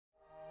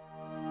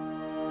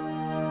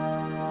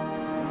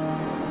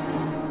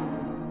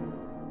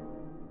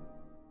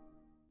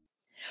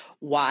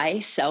why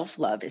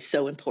self-love is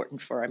so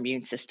important for our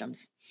immune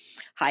systems.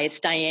 Hi, it's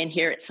Diane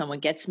here at Someone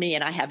Gets Me,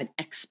 and I have an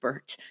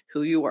expert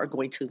who you are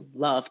going to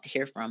love to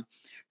hear from.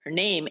 Her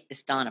name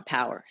is Donna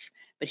Powers,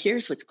 but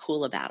here's what's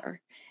cool about her.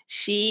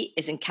 She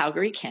is in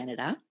Calgary,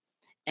 Canada,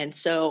 and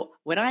so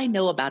what I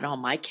know about all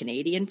my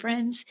Canadian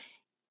friends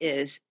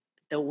is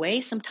the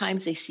way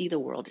sometimes they see the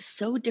world is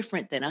so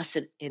different than us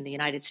in the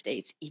United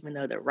States, even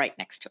though they're right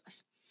next to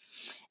us.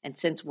 And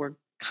since we're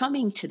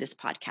coming to this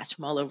podcast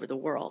from all over the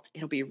world,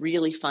 it'll be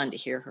really fun to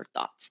hear her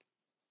thoughts.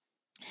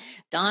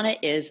 Donna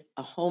is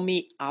a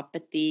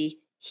homeopathy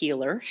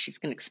healer. She's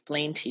going to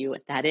explain to you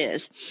what that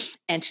is.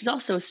 And she's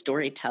also a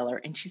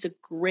storyteller, and she's a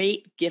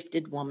great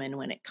gifted woman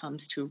when it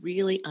comes to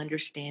really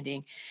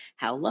understanding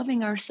how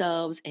loving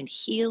ourselves and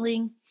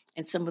healing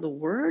and some of the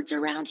words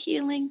around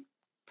healing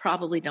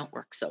probably don't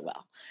work so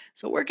well.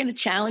 So we're going to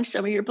challenge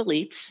some of your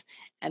beliefs,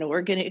 and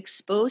we're going to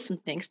expose some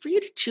things for you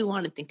to chew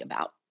on and think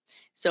about.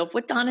 So if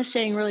what Donna's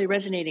saying really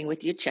resonating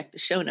with you, check the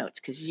show notes,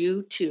 because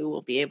you too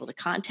will be able to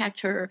contact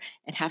her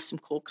and have some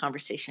cool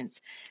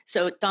conversations.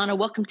 So Donna,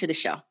 welcome to the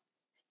show.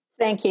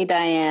 Thank you,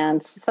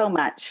 Diane, so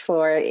much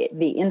for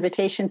the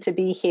invitation to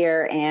be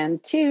here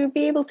and to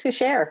be able to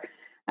share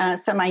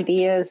some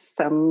ideas,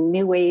 some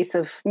new ways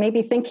of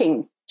maybe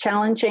thinking,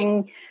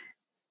 challenging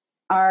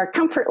our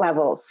comfort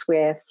levels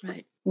with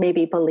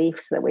maybe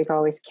beliefs that we've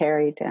always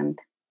carried. And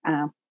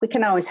we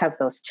can always have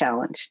those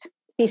challenged,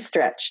 be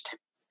stretched.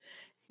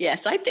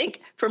 Yes, I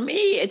think for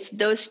me, it's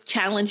those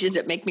challenges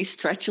that make me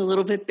stretch a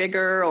little bit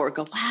bigger or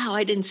go, wow,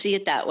 I didn't see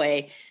it that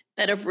way,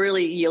 that have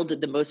really yielded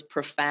the most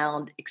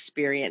profound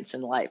experience in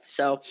life.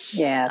 So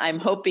yes. I'm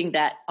hoping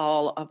that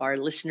all of our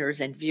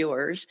listeners and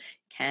viewers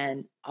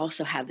can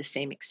also have the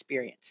same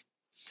experience.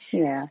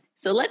 Yeah.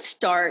 So let's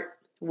start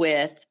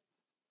with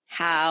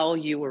how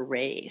you were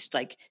raised.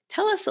 Like,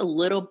 tell us a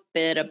little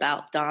bit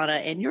about Donna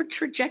and your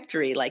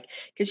trajectory,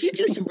 because you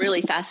do some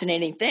really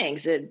fascinating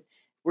things.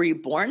 Were you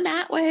born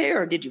that way,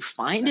 or did you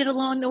find it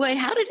along the way?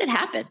 How did it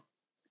happen?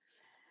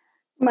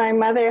 My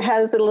mother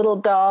has the little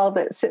doll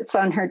that sits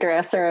on her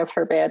dresser of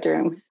her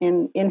bedroom,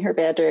 in her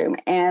bedroom.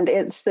 And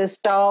it's this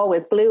doll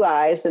with blue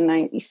eyes, and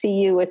I see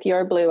you with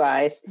your blue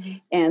eyes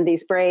and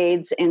these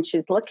braids, and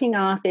she's looking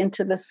off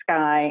into the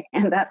sky.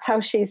 And that's how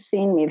she's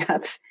seen me.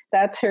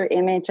 That's her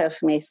image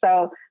of me.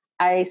 So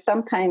I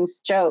sometimes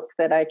joke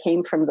that I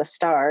came from the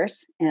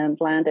stars and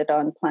landed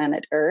on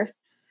planet Earth.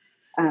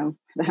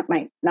 That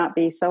might not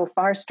be so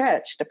far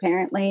stretched.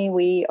 Apparently,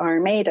 we are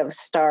made of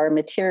star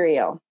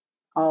material,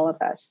 all of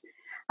us.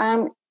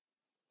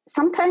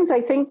 Sometimes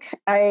I think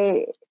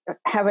I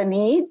have a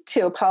need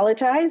to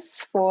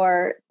apologize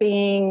for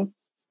being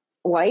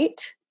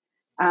white,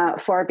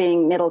 for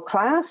being middle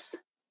class,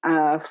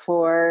 I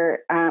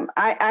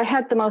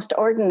had the most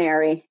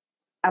ordinary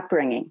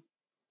upbringing.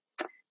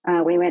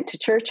 We went to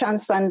church on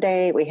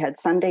Sunday. We had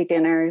Sunday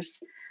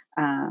dinners.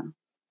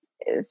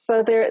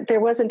 So there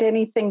wasn't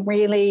anything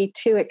really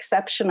too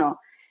exceptional.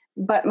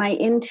 But my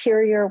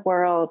interior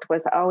world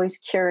was always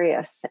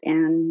curious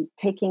and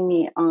taking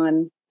me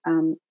on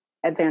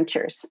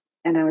adventures.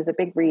 And I was a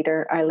big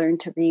reader. I learned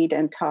to read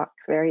and talk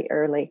very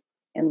early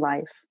in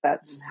life.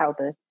 That's how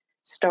the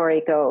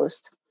story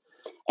goes.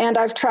 And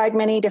I've tried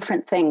many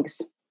different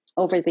things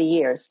over the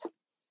years.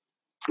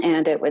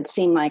 And it would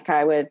seem like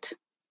I would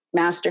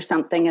master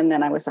something and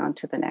then I was on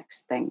to the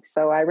next thing.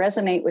 So I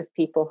resonate with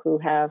people who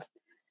have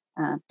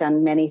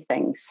done many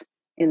things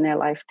in their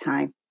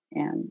lifetime.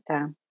 And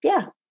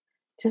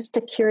just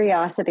a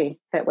curiosity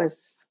that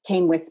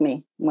came with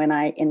me when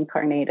I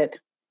incarnated.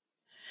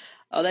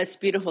 Oh, that's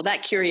beautiful.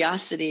 That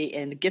curiosity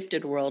in the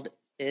gifted world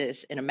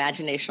is an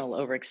imaginational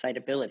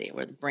overexcitability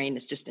where the brain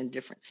is just in a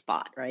different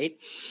spot, right?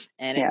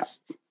 And it's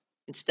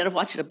instead of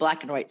watching a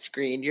black and white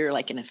screen, you're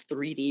like in a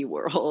 3D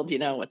world,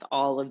 with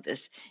all of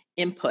this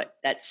input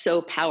that's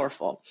so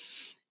powerful.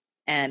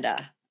 And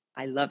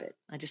I love it.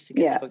 I just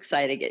think it's so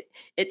exciting.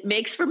 It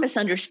makes for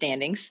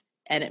misunderstandings,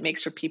 and it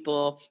makes for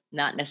people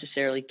not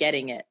necessarily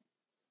getting it.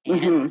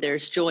 And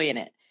there's joy in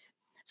it.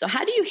 So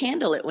how do you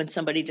handle it when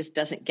somebody just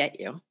doesn't get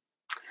you?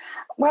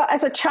 Well,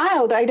 as a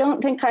child, I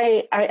don't think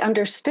I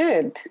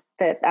understood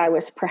that I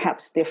was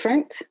perhaps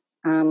different.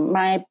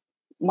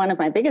 One of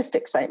my biggest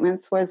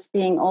excitements was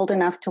being old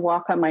enough to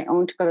walk on my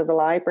own to go to the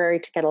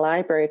library to get a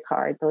library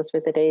card. Those were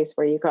the days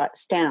where you got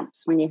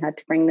stamps when you had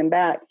to bring them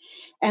back.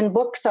 And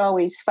books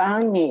always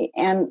found me.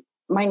 And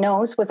my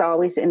nose was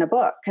always in a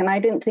book. And I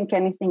didn't think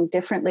anything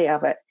differently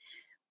of it.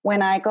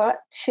 When I got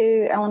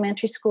to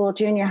elementary school,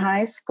 junior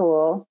high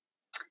school,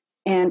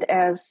 and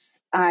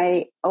as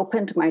I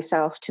opened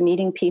myself to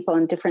meeting people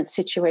in different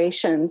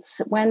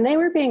situations, when they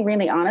were being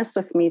really honest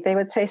with me, they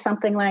would say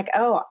something like,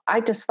 "Oh,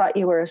 I just thought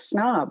you were a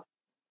snob."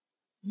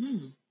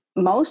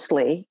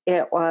 Mostly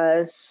it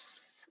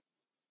was,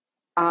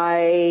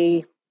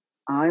 I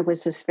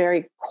was just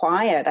very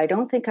quiet. I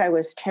don't think I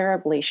was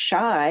terribly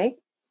shy,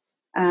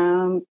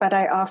 but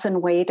I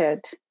often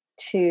waited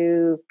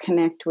to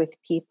connect with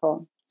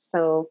people.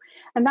 So,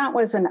 and that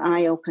was an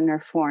eye-opener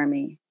for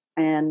me.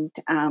 And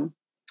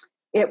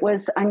it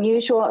was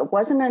unusual. It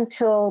wasn't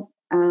until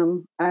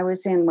I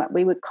was in what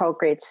we would call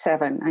grade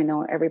 7. I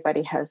know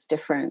everybody has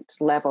different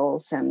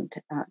levels and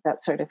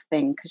that sort of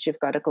thing because you've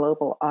got a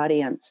global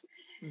audience.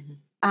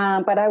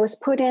 Mm-hmm. But I was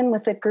put in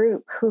with a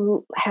group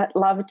who had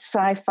loved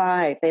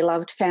sci-fi. They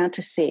loved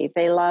fantasy.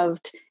 They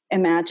loved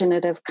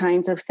imaginative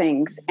kinds of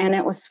things. Mm-hmm. And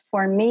it was,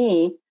 for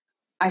me,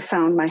 I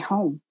found my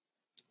home.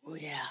 Oh,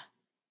 yeah.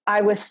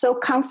 I was so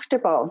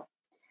comfortable.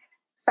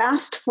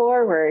 Fast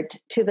forward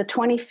to the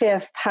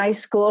 25th high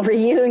school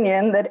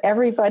reunion that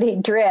everybody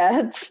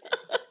dreads.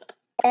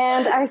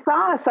 And I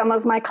saw some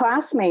of my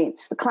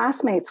classmates, the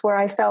classmates where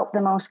I felt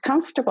the most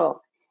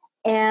comfortable.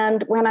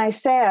 And when I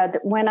said,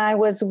 when I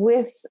was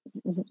with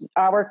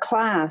our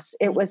class,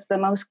 it was the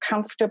most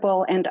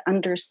comfortable and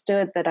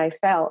understood that I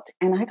felt.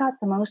 And I got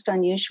the most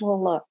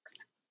unusual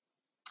looks.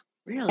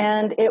 Really?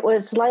 And it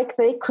was like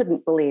they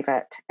couldn't believe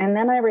it. And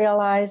then I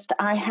realized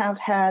I have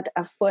had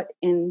a foot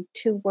in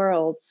 2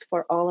 worlds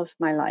for all of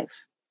my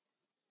life.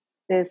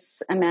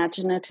 This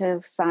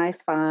imaginative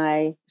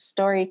sci-fi,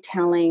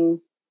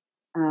 storytelling,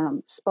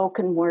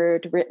 spoken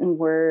word, written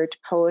word,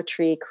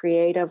 poetry,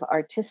 creative,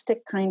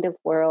 artistic kind of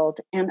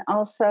world. And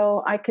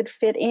also I could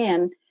fit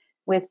in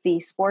with the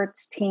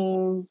sports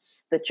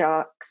teams, the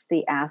jocks,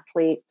 the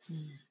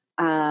athletes.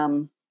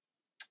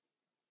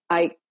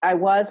 I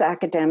was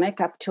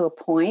academic up to a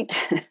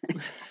point.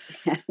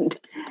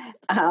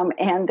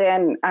 and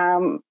then,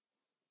 I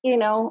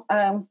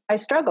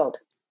struggled.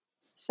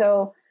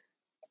 So,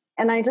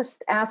 and I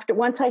just,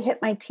 once I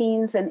hit my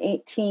teens and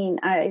 18,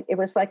 it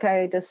was like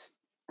I just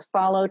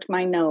followed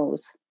my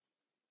nose,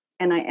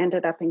 and I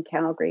ended up in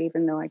Calgary,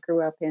 even though I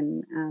grew up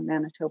in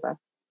Manitoba.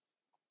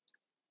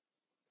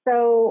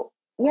 So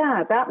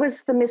yeah, that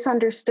was the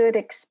misunderstood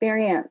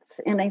experience.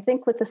 And I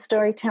think with the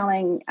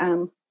storytelling,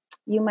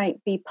 you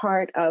might be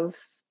part of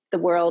the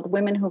world,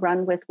 Women Who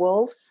Run with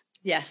Wolves.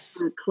 Yes.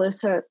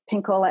 Clarissa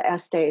Pinkola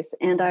Estes.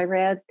 And I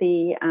read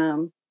the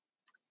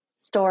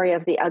story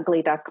of the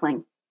ugly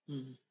duckling.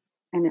 Mm.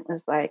 And it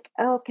was like,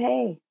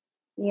 okay,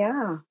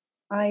 yeah,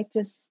 I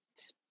just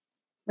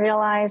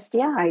realized,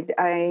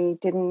 I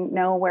didn't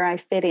know where I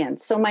fit in.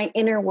 So my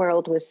inner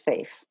world was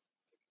safe.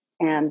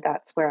 And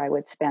that's where I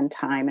would spend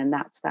time. And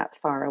that's that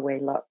faraway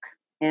look.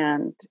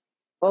 And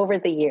over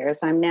the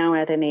years, I'm now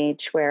at an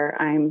age where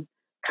I'm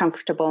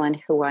comfortable in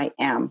who I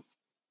am.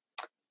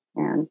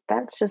 And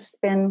that's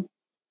just been,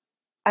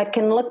 I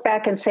can look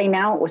back and say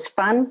now it was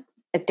fun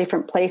at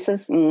different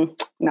places.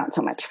 Not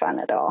so much fun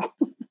at all.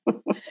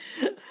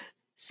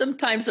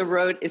 Sometimes the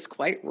road is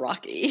quite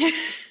rocky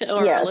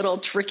or yes. a little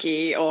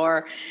tricky,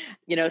 or,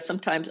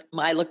 sometimes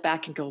I look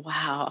back and go,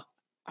 wow,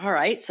 all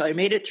right, so I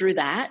made it through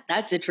that.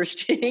 That's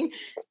interesting.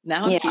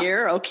 Now I'm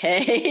here.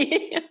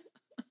 Okay.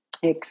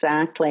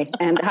 Exactly.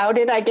 And how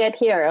did I get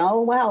here?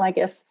 Oh, well, I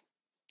guess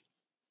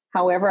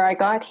however I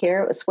got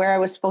here, it was where I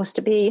was supposed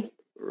to be.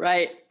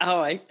 Right. Oh,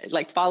 I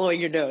like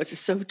following your nose is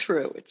so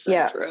true. It's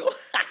so true.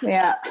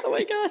 Yeah. Oh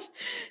my gosh.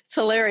 It's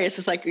hilarious.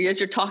 It's like, as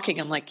you're talking,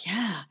 I'm like,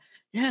 yeah,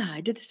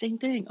 I did the same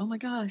thing. Oh my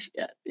gosh.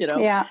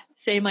 Yeah.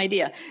 Same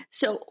idea.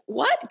 So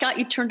what got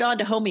you turned on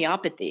to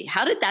homeopathy?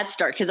 How did that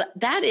start?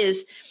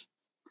 Because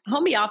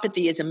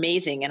homeopathy is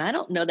amazing. And I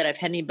don't know that I've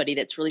had anybody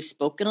that's really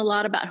spoken a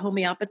lot about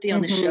homeopathy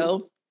on the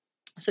show.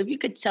 So if you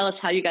could tell us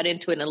how you got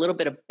into it and a little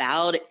bit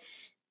about it,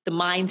 the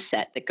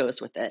mindset that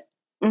goes with it,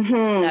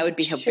 that would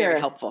be very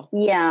helpful.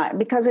 Yeah,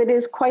 because it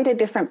is quite a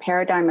different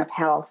paradigm of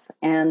health.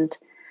 And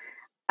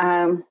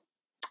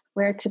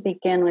where to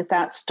begin with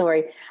that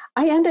story?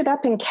 I ended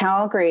up in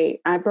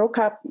Calgary. I broke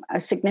up a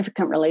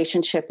significant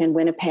relationship in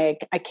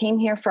Winnipeg. I came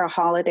here for a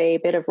holiday, a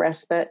bit of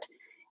respite.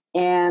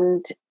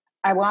 And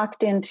I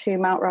walked into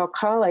Mount Royal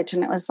College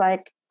and it was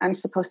like, I'm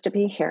supposed to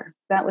be here.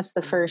 That was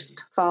the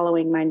first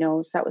following my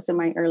nose. That was in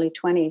my early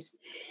 20s.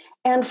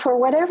 And for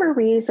whatever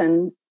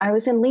reason, I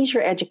was in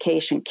leisure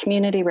education,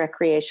 community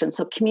recreation.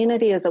 So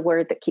community is a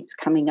word that keeps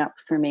coming up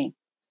for me.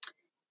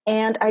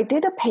 And I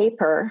did a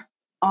paper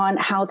on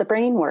how the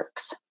brain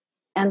works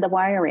and the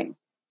wiring.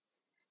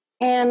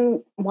 And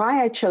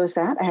why I chose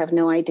that, I have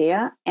no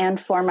idea. And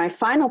for my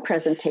final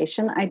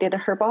presentation, I did a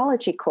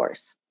herbology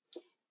course.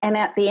 And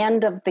at the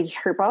end of the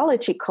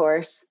herbology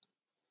course,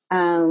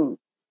 the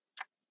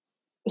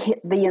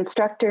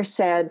instructor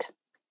said,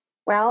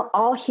 well,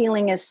 all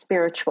healing is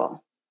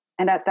spiritual.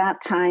 And at that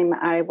time,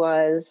 I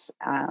was,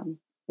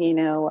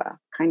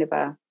 kind of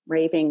a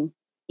raving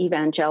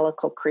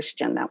evangelical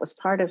Christian. That was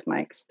part of my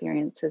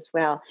experience as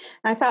well.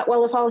 And I thought,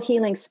 well, if all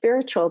healing's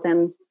spiritual,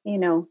 then,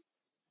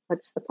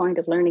 what's the point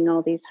of learning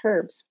all these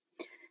herbs?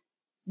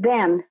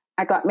 Then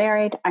I got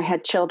married, I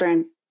had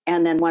children,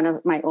 and then one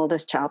of my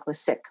oldest child was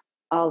sick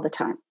all the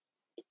time.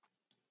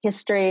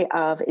 History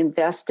of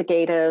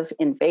investigative,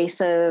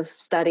 invasive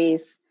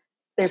studies.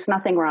 There's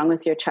nothing wrong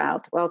with your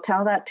child. Well,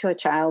 tell that to a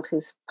child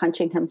who's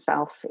punching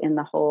himself in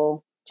the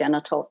whole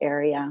genital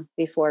area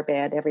before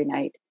bed every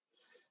night.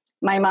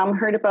 My mom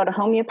heard about a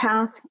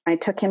homeopath. I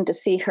took him to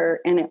see her,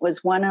 and it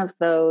was one of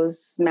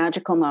those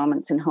magical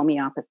moments in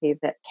homeopathy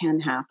that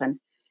can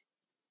happen.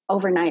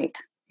 Overnight,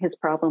 his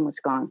problem was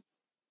gone.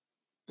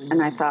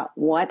 And I thought,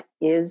 what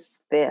is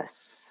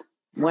this?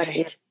 What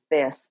is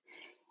this?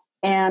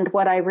 And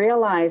what I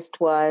realized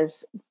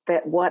was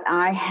that what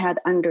I had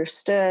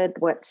understood,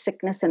 what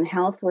sickness and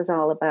health was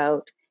all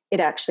about, it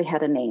actually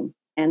had a name,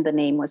 and the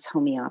name was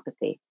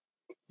homeopathy.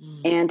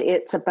 And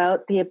it's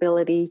about the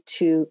ability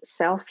to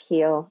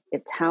self-heal.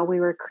 It's how we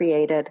were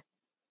created.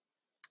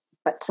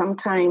 But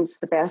sometimes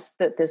the best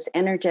that this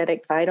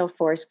energetic vital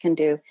force can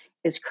do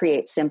is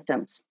create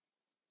symptoms.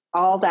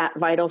 All that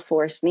vital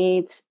force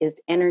needs is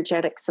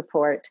energetic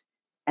support,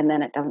 and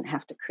then it doesn't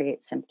have to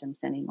create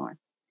symptoms anymore.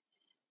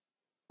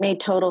 Made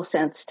total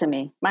sense to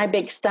me. My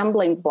big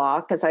stumbling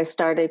block as I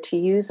started to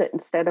use it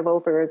instead of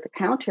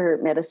over-the-counter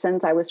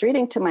medicines, I was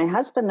reading to my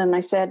husband and I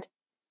said,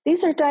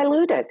 these are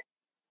diluted.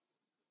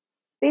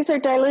 These are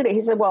diluted. He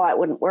said, well, that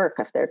wouldn't work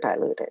if they're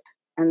diluted.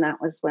 And that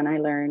was when I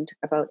learned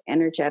about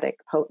energetic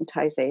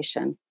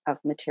potentization of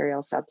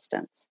material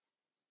substance.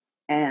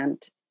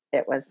 And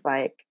it was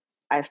like,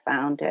 I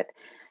found it.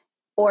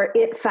 Or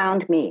it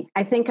found me.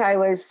 I think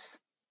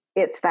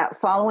it's that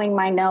following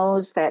my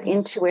nose, that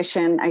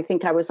intuition. I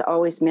think I was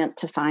always meant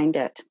to find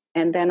it.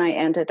 And then I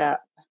ended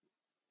up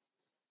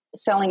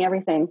selling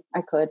everything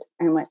I could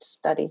and went to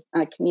study.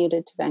 I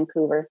commuted to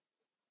Vancouver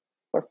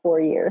for 4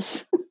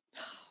 years.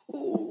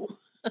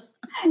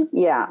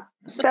 Yeah.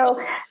 So,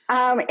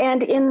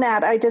 and in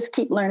that, I just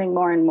keep learning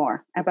more and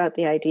more about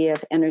the idea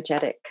of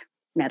energetic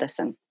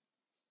medicine.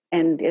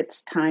 And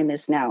its time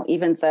is now,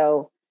 even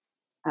though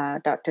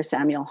Dr.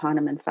 Samuel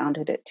Hahnemann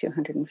founded it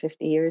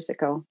 250 years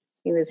ago.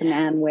 He was a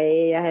man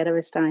way ahead of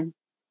his time.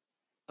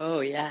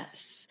 Oh,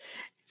 yes.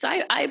 So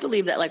I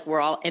believe that like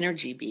we're all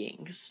energy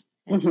beings.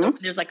 And so when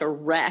there's like a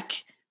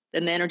wreck,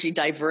 then the energy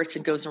diverts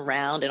and goes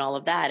around and all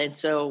of that. And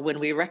so when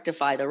we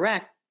rectify the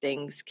wreck,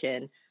 things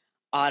can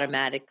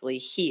automatically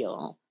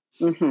heal.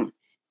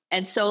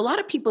 And so a lot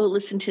of people who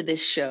listen to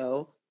this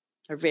show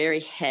are very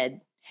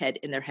head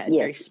in their head,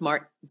 very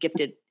smart,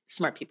 gifted,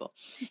 smart people.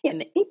 Yeah,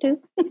 me too.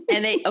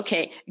 And they,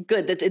 okay,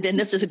 good. Then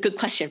this is a good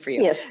question for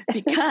you. Yes.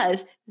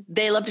 Because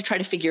they love to try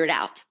to figure it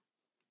out.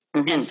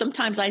 And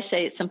sometimes I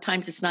say,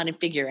 sometimes it's not in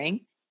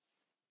figuring,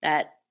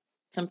 that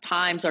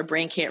sometimes our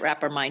brain can't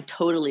wrap our mind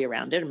totally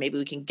around it, or maybe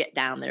we can get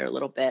down there a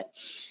little bit.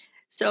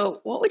 So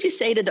what would you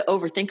say to the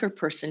overthinker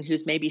person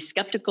who's maybe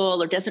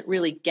skeptical or doesn't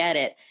really get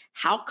it?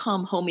 How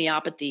come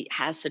homeopathy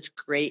has such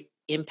great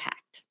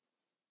impact?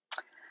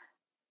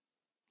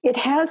 It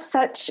has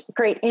such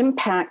great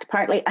impact,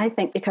 partly, I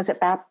think, because it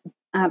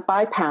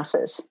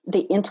bypasses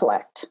the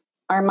intellect.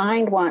 Our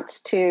mind wants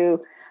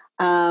to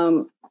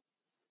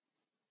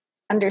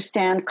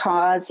understand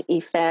cause,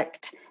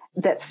 effect,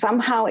 that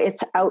somehow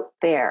it's out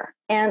there.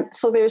 And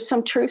so there's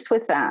some truth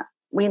with that.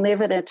 We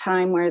live at a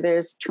time where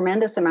there's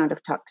tremendous amount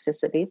of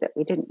toxicity that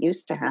we didn't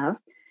used to have.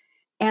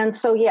 And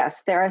so,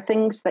 yes, there are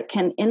things that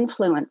can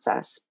influence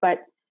us,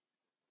 but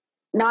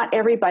not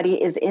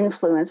everybody is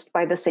influenced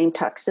by the same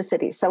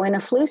toxicity. So in a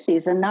flu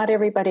season, not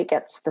everybody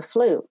gets the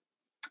flu.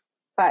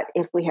 But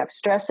if we have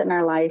stress in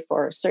our life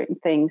or certain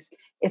things,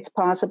 it's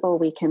possible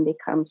we can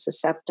become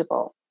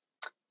susceptible.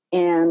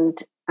 And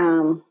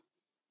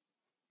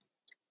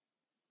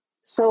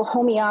so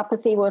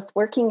homeopathy, with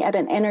working at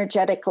an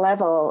energetic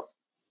level,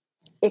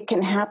 it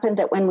can happen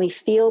that when we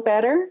feel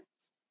better,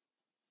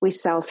 we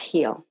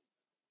self-heal.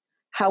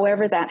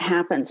 However that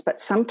happens, but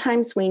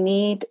sometimes we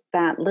need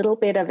that little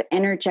bit of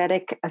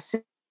energetic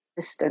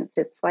assistance.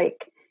 It's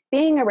like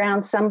being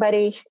around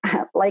somebody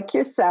like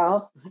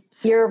yourself.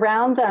 You're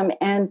around them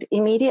and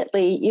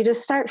immediately you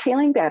just start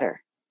feeling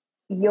better.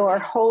 You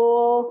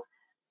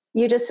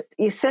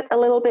sit a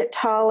little bit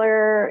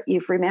taller,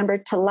 you've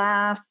remembered to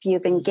laugh,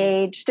 you've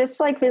engaged, just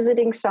like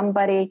visiting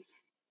somebody,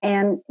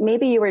 and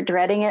maybe you were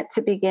dreading it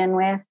to begin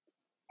with,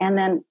 and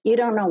then you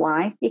don't know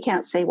why, you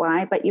can't say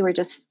why, but you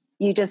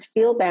just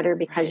feel better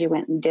because you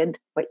went and did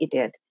what you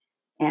did.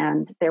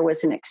 And there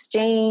was an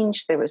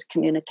exchange, there was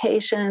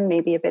communication,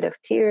 maybe a bit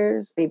of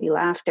tears, maybe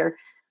laughter.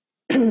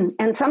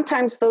 And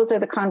sometimes those are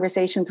the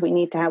conversations we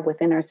need to have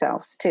within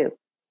ourselves too.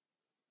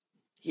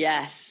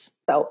 Yes.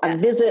 So a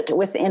visit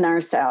within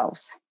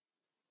ourselves.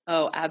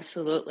 Oh,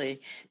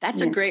 absolutely.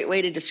 That's a great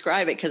way to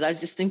describe it, because I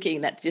was just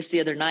thinking that just the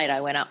other night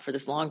I went out for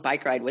this long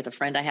bike ride with a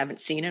friend I haven't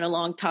seen in a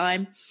long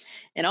time.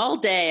 And all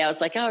day I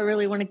was like, oh, I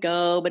really want to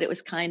go. But it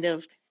was kind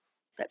of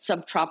that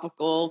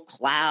subtropical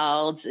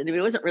clouds. And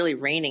it wasn't really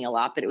raining a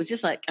lot, but it was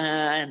just like,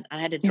 and I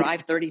had to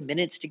drive 30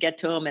 minutes to get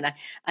to them. And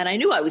I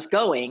knew I was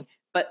going,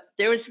 but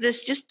there was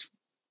this just,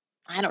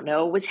 I don't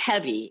know, it was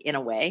heavy in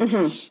a way.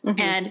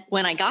 And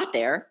when I got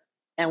there,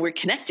 and we're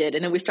connected,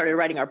 and then we started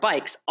riding our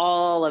bikes,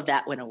 all of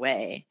that went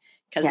away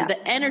because of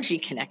the energy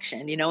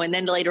connection, and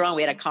then later on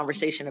we had a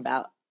conversation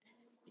about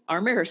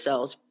our mirror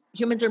cells.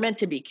 Humans are meant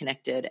to be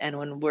connected. And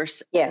when we're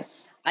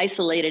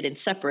isolated and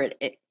separate,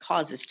 it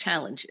causes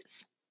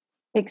challenges.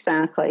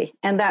 Exactly.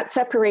 And that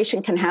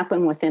separation can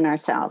happen within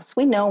ourselves.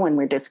 We know when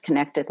we're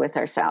disconnected with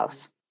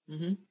ourselves.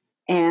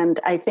 And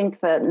I think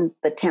that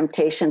the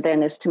temptation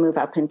then is to move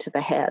up into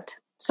the head.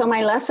 So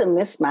my lesson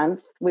this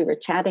month, we were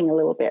chatting a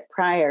little bit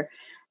prior,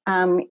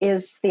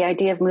 is the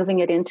idea of moving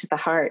it into the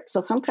heart.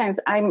 So sometimes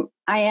I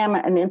am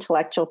an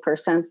intellectual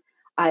person.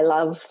 I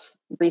love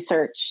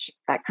research,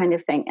 that kind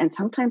of thing. And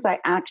sometimes I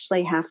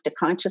actually have to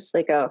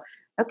consciously go,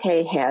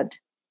 okay, head,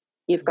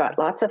 you've got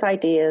lots of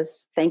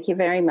ideas. Thank you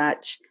very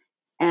much.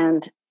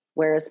 And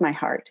where is my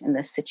heart in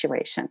this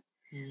situation?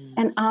 Mm.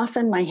 And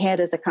often my head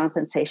is a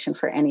compensation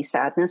for any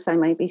sadness I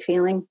might be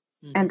feeling.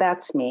 Mm. And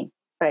that's me.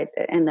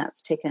 And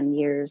that's taken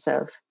years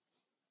of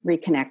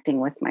reconnecting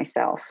with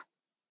myself.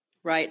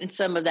 Right. And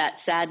some of that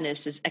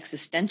sadness is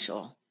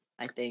existential,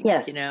 I think.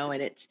 Yes.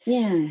 And it's,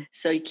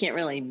 so you can't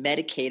really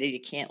medicate it. You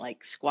can't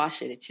like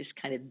squash it. It's just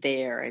kind of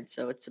there. And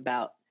so it's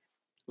about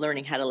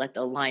learning how to let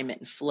the alignment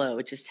and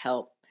flow just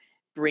help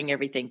bring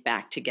everything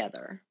back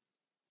together.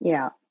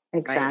 Yeah,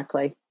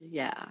 exactly. Right?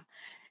 Yeah.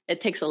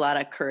 It takes a lot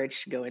of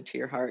courage to go into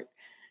your heart,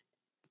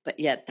 but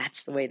yet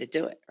that's the way to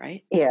do it.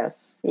 Right.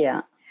 Yes.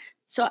 Yeah.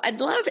 So I'd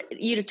love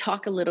you to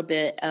talk a little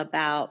bit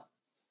about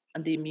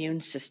the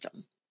immune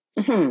system.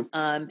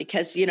 Mm-hmm.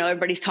 Because,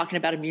 everybody's talking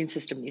about immune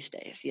system these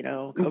days,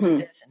 COVID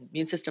this and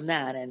immune system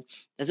that, and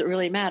does it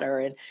really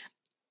matter?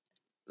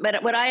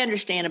 But what I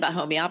understand about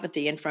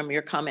homeopathy, and from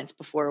your comments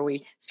before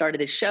we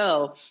started this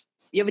show,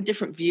 you have a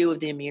different view of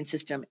the immune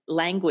system,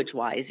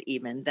 language-wise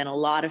even, than a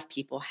lot of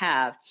people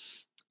have.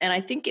 And I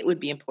think it would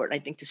be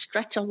important, to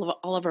stretch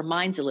all of our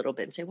minds a little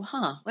bit and say,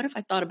 well, what if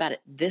I thought about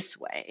it this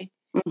way?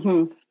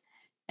 Mm-hmm.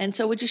 And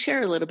so would you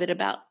share a little bit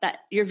about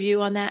that, your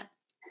view on that?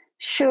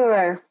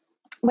 Sure.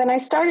 When I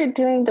started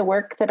doing the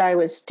work that I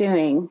was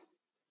doing,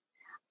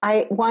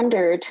 I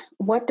wondered,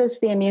 what does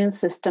the immune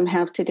system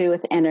have to do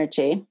with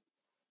energy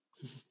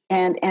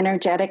and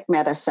energetic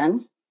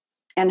medicine?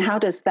 And how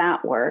does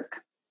that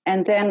work?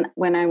 And then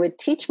when I would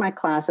teach my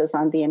classes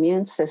on the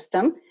immune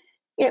system,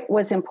 it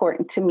was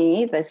important to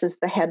me, this is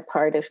the head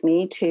part of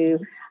me, to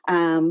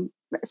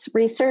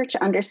research,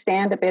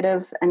 understand a bit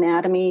of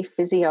anatomy,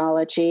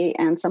 physiology,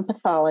 and some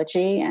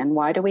pathology, and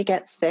why do we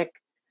get sick?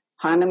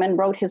 Hahnemann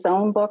wrote his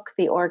own book,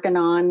 The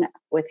Organon,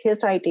 with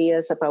his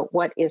ideas about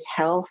what is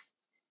health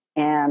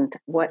and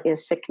what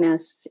is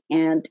sickness.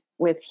 And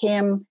with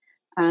him,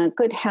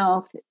 good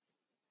health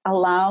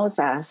allows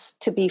us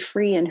to be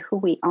free in who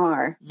we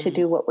are, to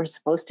do what we're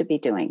supposed to be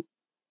doing.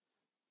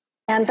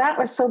 And that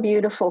was so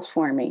beautiful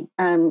for me.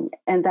 And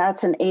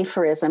that's an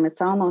aphorism.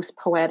 It's almost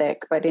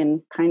poetic, but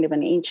in kind of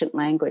an ancient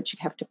language. You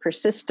have to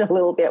persist a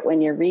little bit when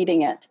you're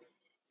reading it.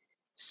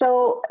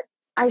 So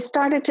I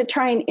started to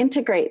try and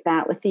integrate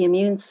that with the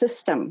immune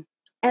system.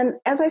 And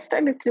as I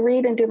started to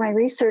read and do my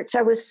research,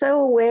 I was so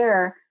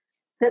aware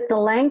that the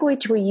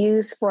language we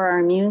use for our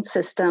immune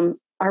system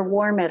are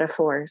war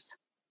metaphors.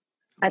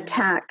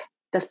 Attack,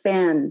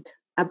 defend,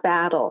 a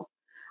battle.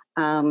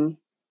 And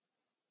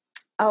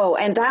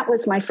that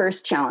was my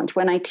first challenge.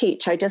 When I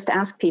teach, I just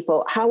ask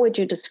people, how would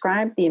you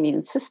describe the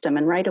immune system?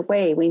 And right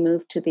away, we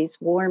move to these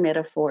war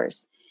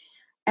metaphors.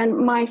 And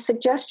my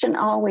suggestion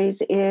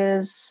always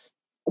is,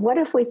 what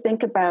if we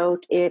think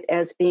about it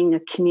as being a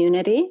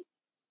community,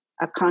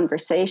 a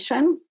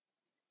conversation,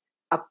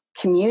 a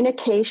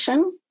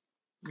communication,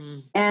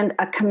 and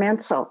a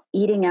commensal,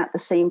 eating at the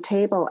same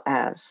table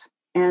as?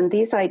 And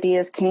these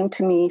ideas came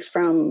to me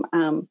from,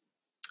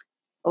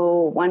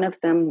 one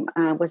of them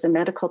was a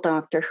medical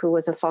doctor who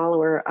was a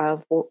follower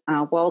of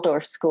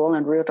Waldorf School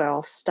and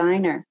Rudolf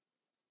Steiner.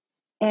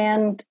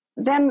 And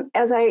then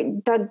as I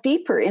dug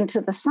deeper into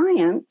the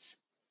science,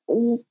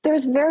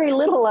 there's very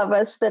little of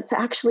us that's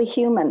actually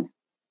human.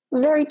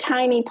 Very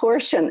tiny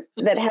portion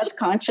that has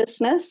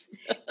consciousness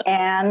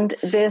and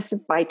this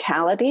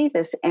vitality,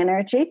 this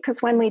energy.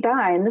 Because when we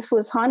die, and this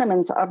was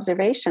Hahnemann's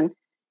observation,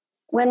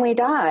 when we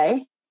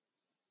die,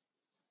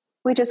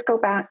 we just go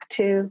back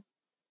to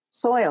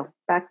soil,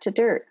 back to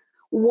dirt.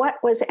 What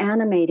was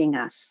animating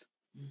us?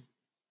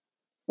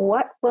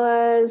 What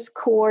was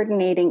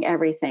coordinating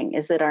everything?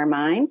 Is it our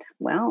mind?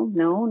 Well,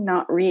 no,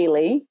 not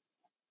really.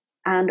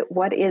 And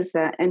what is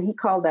that? And he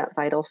called that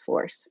vital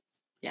force.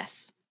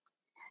 Yes.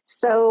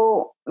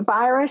 So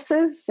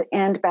viruses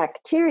and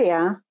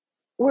bacteria,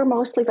 we're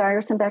mostly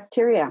virus and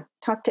bacteria.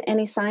 Talk to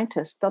any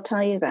scientist, they'll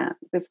tell you that.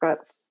 We've got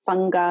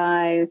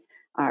fungi,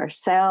 our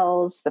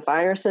cells. The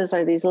viruses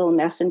are these little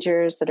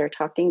messengers that are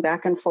talking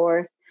back and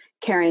forth,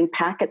 carrying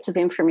packets of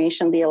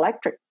information. The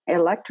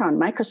electron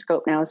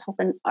microscope now has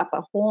opened up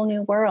a whole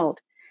new world.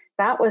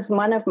 That was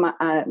one of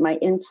my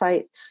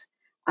insights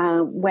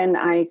when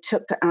I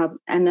took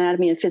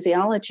anatomy and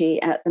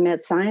physiology at the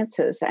Med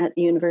Sciences at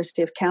the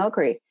University of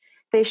Calgary.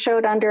 They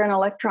showed under an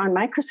electron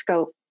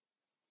microscope,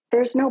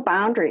 there's no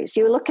boundaries.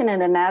 You look in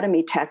an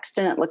anatomy text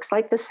and it looks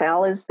like the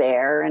cell is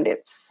there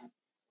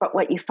but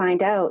what you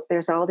find out,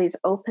 there's all these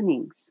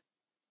openings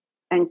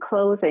and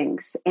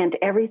closings and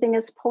everything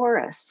is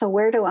porous. So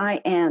where do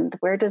I end?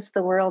 Where does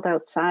the world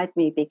outside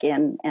me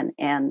begin and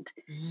end?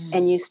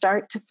 And you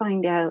start to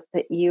find out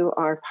that you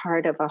are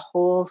part of a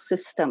whole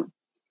system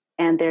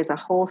and there's a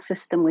whole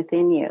system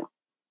within you.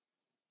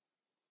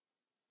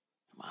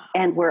 Wow.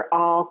 And we're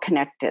all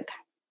connected.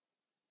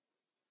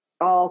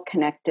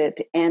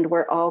 And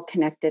we're all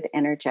connected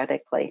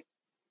energetically.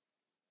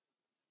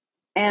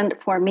 And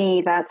for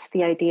me, that's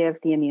the idea of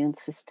the immune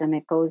system.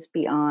 It goes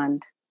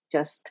beyond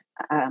just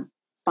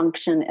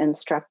function and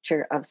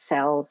structure of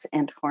cells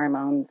and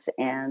hormones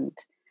and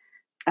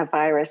a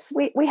virus.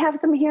 We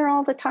have them here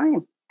all the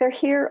time. They're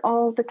here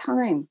all the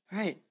time.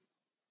 Right.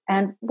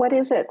 And what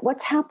is it?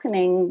 What's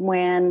happening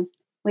when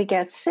we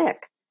get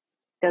sick?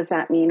 Does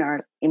that mean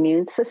our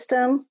immune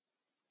system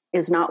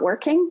is not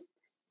working?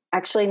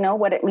 Actually, no,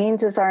 what it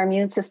means is our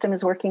immune system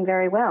is working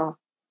very well.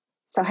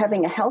 So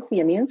having a healthy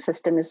immune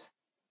system is,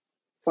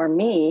 for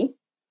me,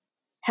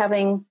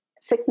 having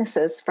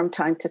sicknesses from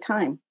time to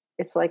time.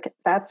 It's like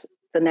that's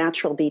the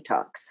natural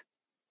detox.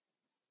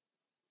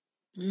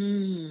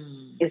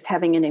 Is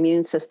having an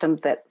immune system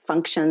that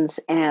functions.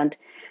 And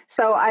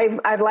so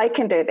I've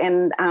likened it,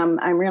 and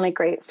I'm really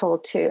grateful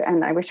to,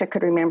 and I wish I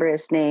could remember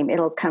his name.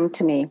 It'll come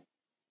to me.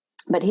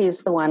 But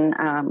he's the one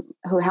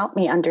who helped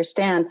me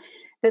understand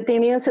that the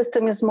immune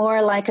system is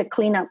more like a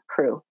cleanup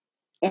crew.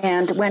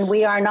 And when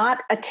we are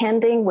not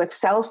attending with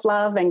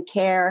self-love and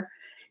care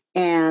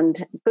and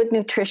good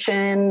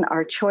nutrition,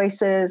 our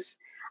choices,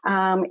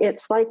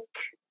 it's like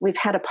we've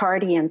had a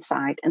party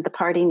inside and the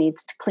party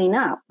needs to clean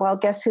up. Well,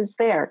 guess who's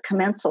there?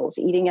 Commensals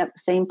eating at the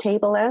same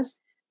table as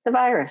the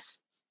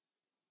virus.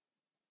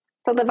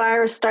 So the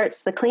virus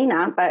starts the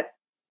cleanup, but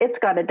it's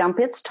got to dump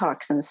its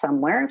toxins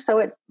somewhere. So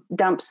it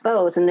dumps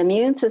those. And the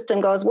immune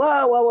system goes,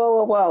 whoa, whoa, whoa,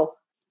 whoa, whoa.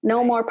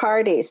 No more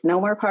parties, no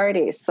more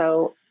parties.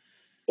 So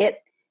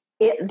it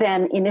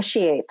then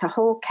initiates a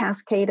whole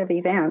cascade of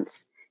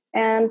events.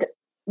 And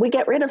we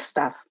get rid of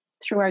stuff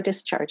through our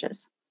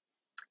discharges.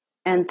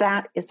 And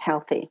that is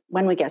healthy.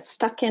 When we get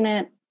stuck in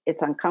it,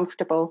 it's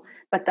uncomfortable,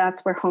 but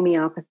that's where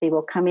homeopathy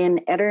will come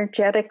in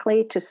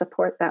energetically to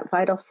support that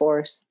vital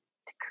force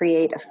to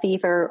create a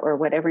fever or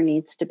whatever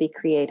needs to be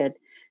created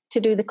to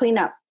do the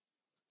cleanup.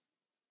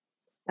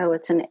 So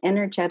it's an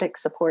energetic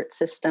support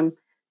system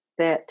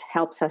that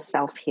helps us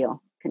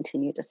self-heal,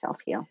 continue to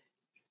self-heal.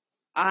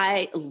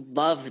 I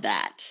love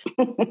that.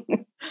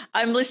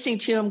 I'm listening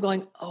to you, I'm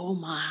going, oh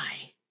my,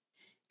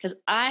 because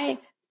I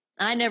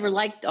never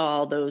liked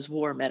all those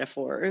war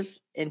metaphors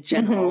in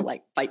general,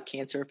 like fight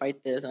cancer,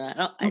 fight this,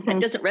 and it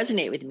doesn't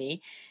resonate with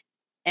me.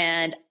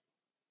 And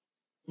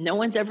no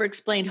one's ever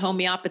explained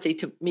homeopathy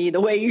to me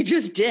the way you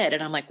just did.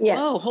 And I'm like,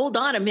 whoa, hold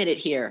on a minute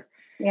here.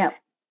 Yeah.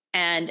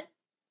 And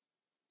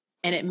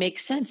it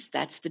makes sense.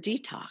 That's the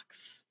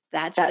detox.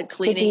 That's the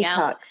cleaning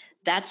out.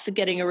 That's the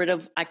getting rid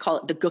of, I call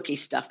it the gooky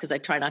stuff, because I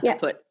try not to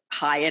put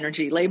high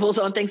energy labels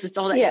on things. It's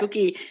all that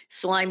gooky,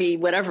 slimy,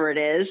 whatever it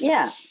is.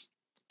 Yeah.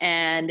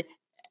 And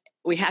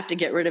we have to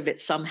get rid of it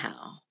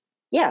somehow.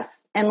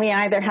 Yes. And we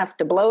either have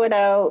to blow it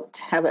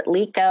out, have it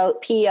leak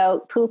out, pee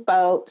out, poop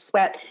out,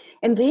 sweat.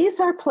 And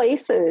these are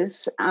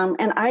places,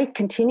 and I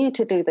continue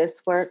to do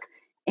this work,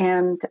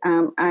 and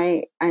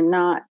I'm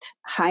not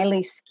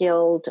highly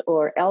skilled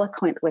or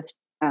eloquent with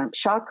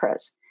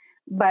chakras.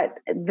 But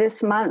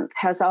this month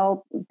has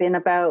all been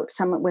about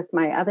some with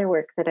my other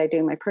work that I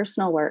do, my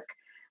personal work,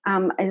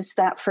 is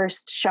that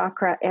first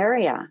chakra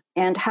area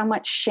and how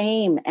much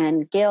shame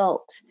and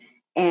guilt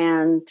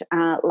and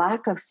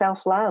lack of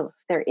self-love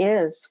there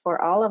is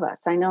for all of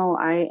us. I know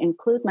I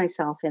include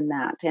myself in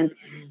that. And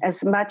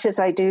as much as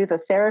I do the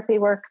therapy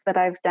work that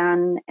I've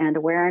done and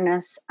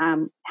awareness,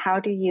 how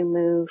do you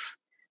move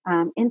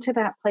into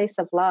that place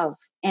of love?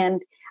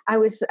 And I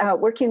was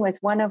working with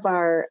one of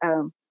our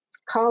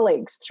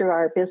colleagues through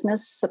our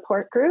business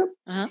support group.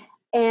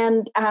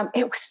 And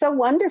it was so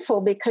wonderful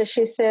because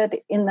she said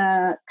in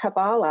the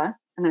Kabbalah,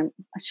 and I'm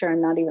sure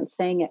I'm not even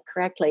saying it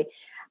correctly,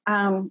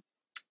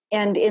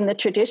 and in the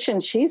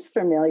tradition she's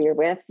familiar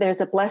with, there's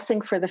a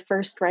blessing for the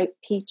first ripe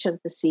peach of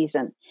the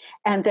season.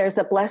 And there's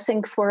a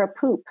blessing for a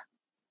poop.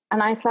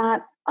 And I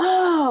thought,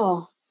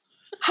 oh,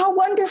 how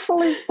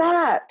wonderful is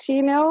that,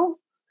 you know?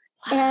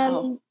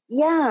 Wow.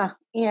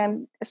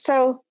 And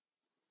so,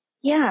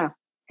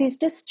 these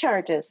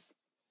discharges,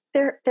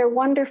 they're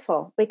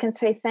wonderful. We can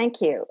say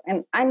thank you.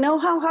 And I know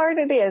how hard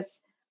it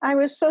is. I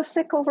was so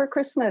sick over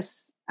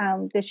Christmas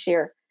this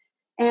year.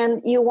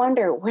 And you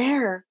wonder,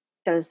 where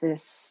does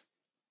this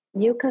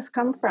mucus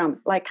come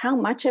from? Like, how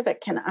much of it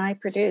can I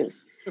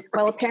produce? Right.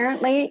 Well,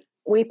 apparently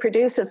we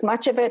produce as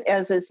much of it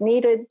as is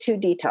needed to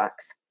detox.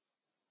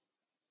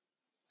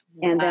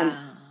 And then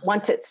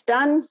once it's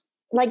done,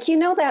 like, you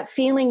know, that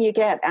feeling you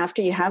get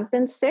after you have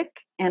been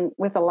sick and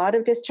with a lot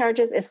of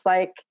discharges, it's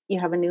like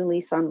you have a new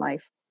lease on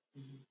life.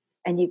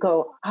 And you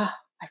go, I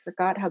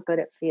forgot how good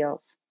it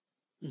feels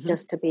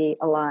just to be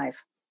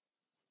alive.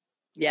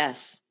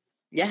 Yes.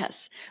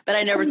 But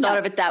I never thought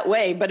of it that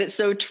way, but it's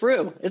so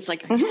true. It's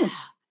like,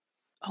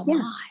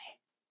 my,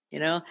 you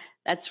know,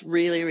 that's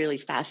really, really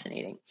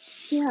fascinating.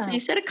 Yeah. So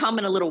you said a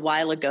comment a little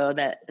while ago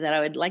that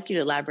I would like you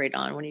to elaborate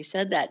on. When you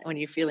said that when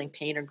you're feeling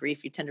pain or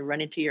grief, you tend to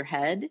run into your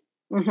head.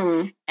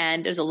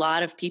 And there's a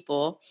lot of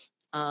people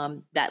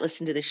that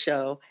listen to the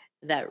show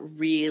that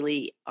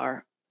really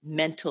are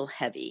mental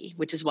heavy,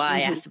 which is why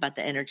I asked about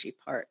the energy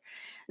part.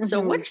 So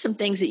what are some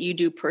things that you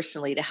do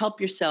personally to help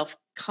yourself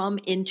come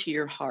into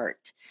your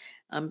heart?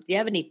 Do you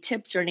have any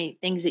tips or any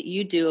things that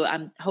you do?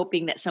 I'm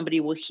hoping that somebody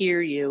will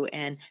hear you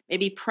and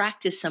maybe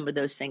practice some of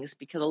those things,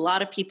 because a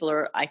lot of people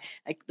are,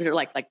 they're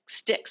like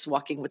sticks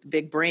walking with a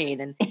big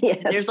brain, and Yes.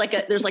 there's like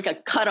a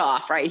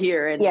cutoff right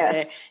here, and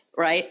Yes.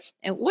 right.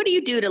 And what do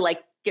you do to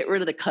like get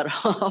rid of the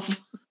cutoff?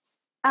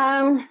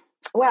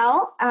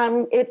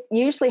 It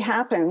usually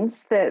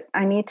happens that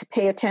I need to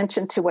pay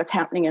attention to what's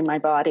happening in my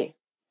body.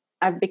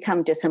 I've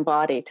become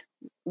disembodied.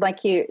 Like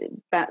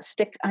that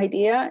stick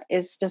idea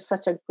is just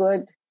such a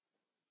good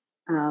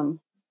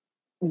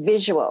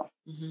visual.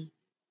 Mm-hmm.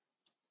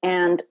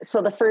 And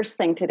so the first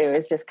thing to do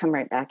is just come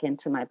right back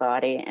into my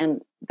body.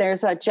 And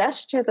there's a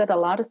gesture that a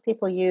lot of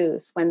people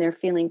use when they're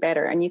feeling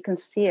better. And you can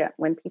see it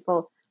when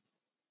people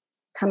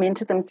come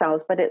into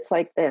themselves, but it's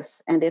like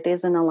this, and it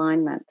is an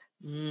alignment.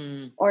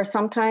 Mm. Or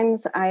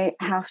sometimes I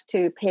have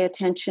to pay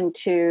attention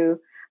to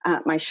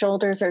my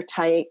shoulders are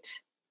tight.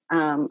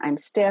 I'm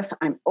stiff.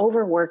 I'm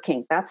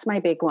overworking. That's my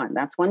big one.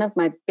 That's one of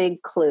my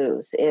big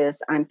clues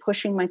is I'm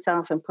pushing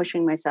myself and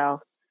pushing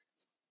myself,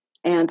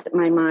 and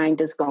my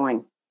mind is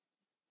going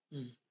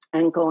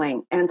and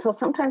going. And so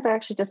sometimes I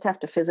actually just have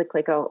to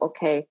physically go,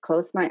 okay,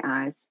 close my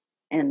eyes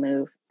and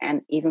move,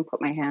 and even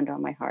put my hand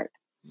on my heart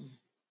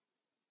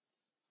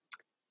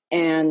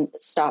and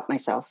stop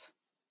myself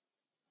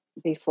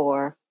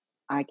before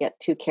I get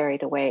too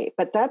carried away.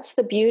 But that's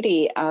the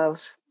beauty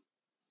of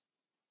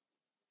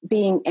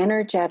being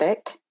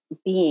energetic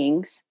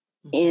beings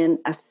in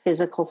a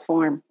physical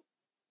form.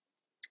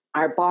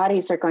 Our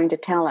bodies are going to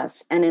tell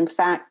us. And in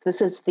fact,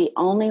 this is the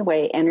only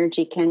way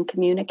energy can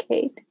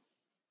communicate,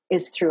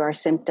 is through our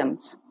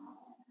symptoms,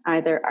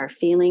 either our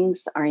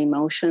feelings, our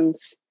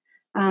emotions,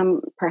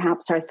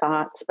 perhaps our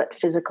thoughts, but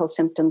physical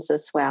symptoms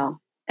as well.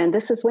 And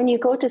this is when you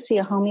go to see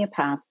a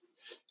homeopath.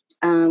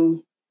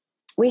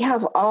 We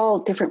have all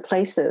different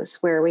places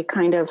where we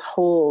kind of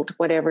hold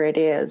whatever it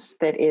is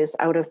that is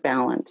out of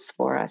balance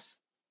for us.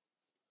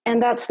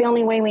 And that's the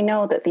only way we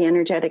know that the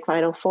energetic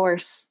vital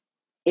force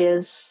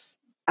is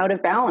out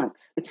of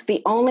balance. It's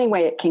the only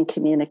way it can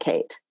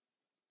communicate.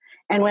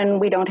 And when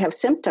we don't have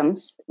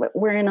symptoms,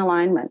 we're in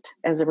alignment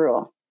as a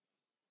rule,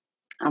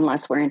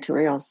 unless we're into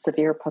real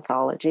severe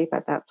pathology,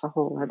 but that's a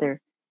whole other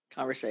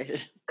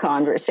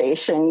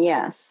conversation.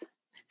 Yes.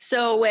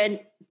 So when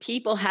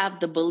people have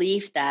the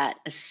belief that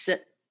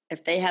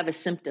if they have a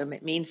symptom,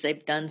 it means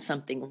they've done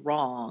something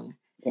wrong.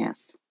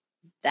 Yes.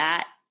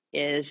 That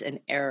is an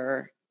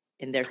error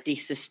in their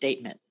thesis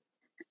statement.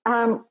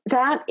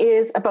 That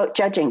is about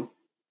judging.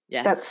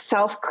 Yes. That's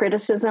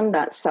self-criticism,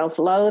 that's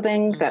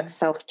self-loathing, that's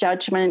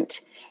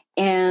self-judgment.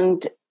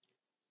 And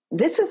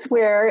this is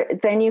where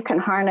then you can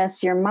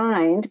harness your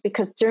mind,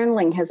 because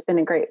journaling has been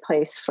a great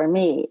place for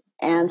me.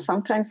 And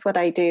sometimes what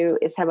I do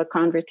is have a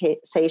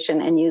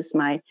conversation and use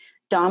my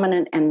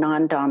dominant and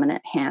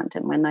non-dominant hand.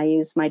 And when I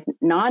use my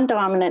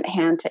non-dominant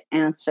hand to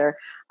answer,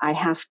 I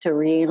have to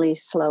really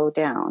slow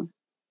down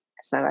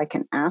so I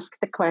can ask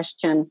the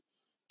question.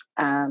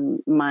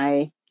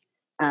 My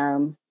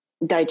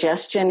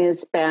digestion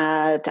is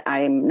bad.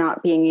 I'm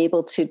not being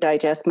able to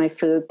digest my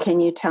food.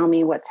 Can you tell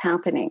me what's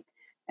happening?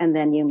 And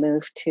then you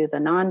move to the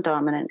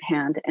non-dominant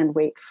hand and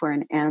wait for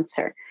an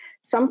answer.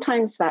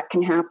 Sometimes that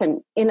can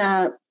happen in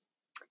a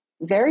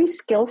very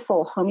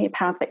skillful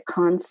homeopathic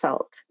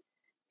consult.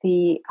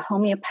 The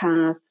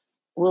homeopath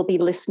will be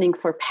listening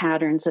for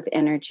patterns of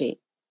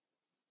energy,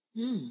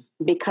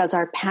 because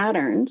our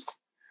patterns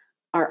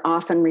are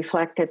often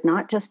reflected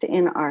not just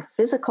in our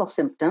physical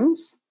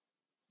symptoms,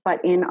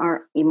 but in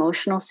our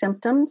emotional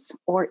symptoms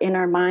or in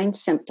our mind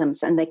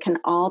symptoms, and they can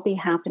all be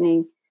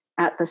happening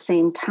at the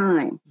same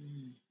time.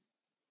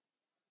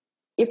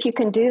 If you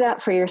can do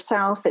that for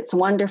yourself, it's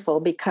wonderful,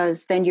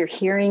 because then you're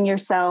hearing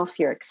yourself,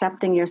 you're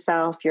accepting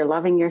yourself, you're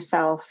loving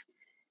yourself.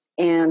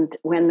 And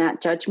when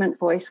that judgment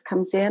voice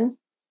comes in,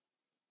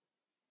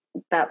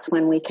 that's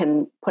when we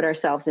can put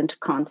ourselves into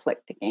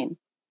conflict again.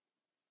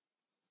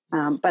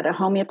 But a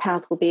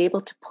homeopath will be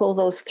able to pull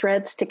those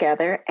threads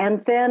together,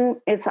 and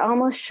then it's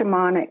almost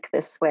shamanic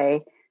this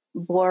way,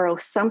 borrow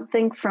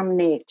something from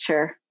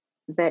nature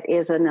that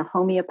is in a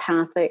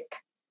homeopathic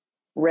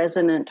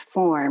resonant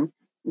form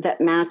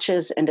that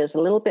matches and is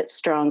a little bit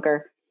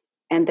stronger,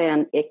 and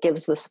then it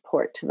gives the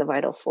support to the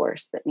vital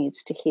force that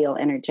needs to heal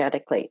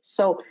energetically.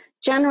 So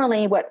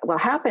generally what will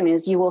happen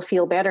is you will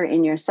feel better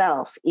in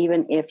yourself,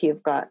 even if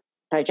you've got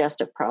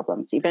digestive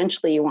problems.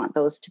 Eventually you want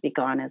those to be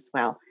gone as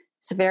well.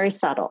 It's very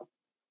subtle.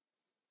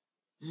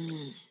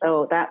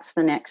 So that's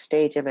the next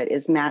stage of it,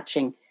 is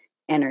matching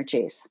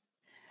energies.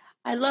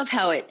 I love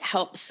how it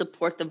helps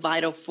support the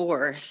vital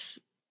force.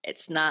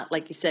 It's not,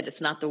 like you said,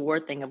 it's not the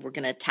word thing of we're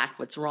going to attack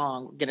what's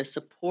wrong. We're going to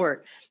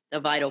support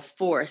the vital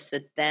force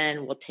that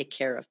then will take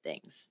care of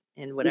things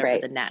in whatever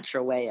the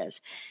natural way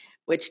is,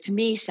 which to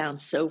me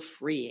sounds so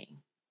freeing.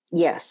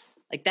 Yes.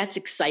 Like that's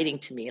exciting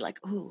to me. Like,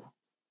 ooh,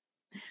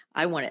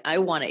 I want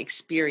to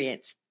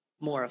experience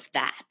more of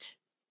that.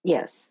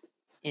 Yes.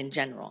 In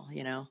general,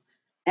 you know.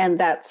 And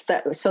that's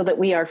so that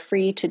we are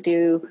free to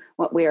do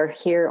what we are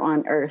here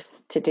on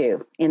earth to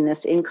do in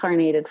this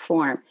incarnated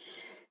form.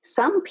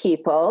 some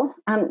people,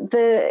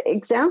 the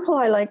example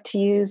I like to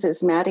use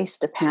is Matty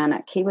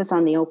Stepanek. He was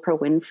on the Oprah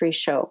Winfrey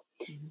Show.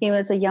 Mm-hmm. He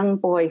was a young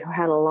boy who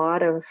had a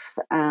lot of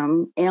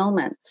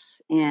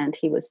ailments, and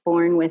he was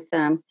born with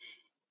them.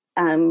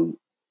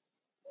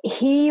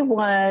 He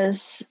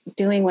was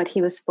doing what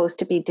he was supposed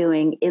to be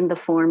doing in the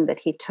form that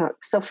he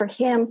took. So for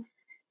him,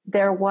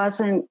 there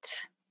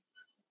wasn't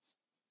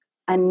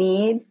a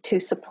need to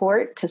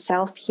support, to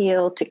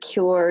self-heal, to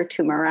cure,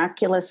 to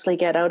miraculously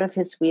get out of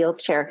his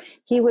wheelchair.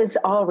 He was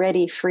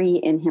already free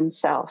in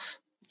himself.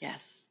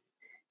 Yes.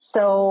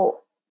 So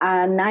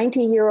a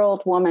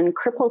 90-year-old woman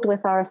crippled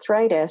with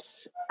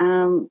arthritis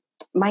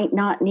might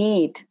not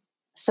need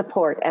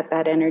support at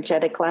that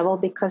energetic level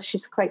because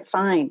she's quite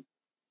fine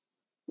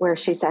where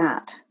she's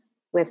at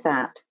with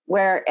that.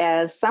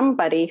 Whereas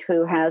somebody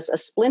who has a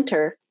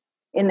splinter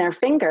in their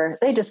finger,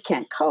 they just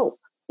can't cope.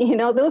 You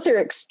know, those are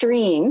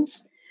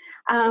extremes.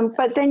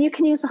 But then you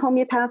can use a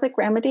homeopathic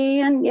remedy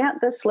and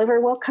the sliver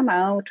will come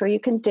out, or you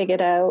can dig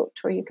it out,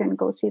 or you can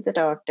go see the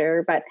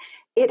doctor. But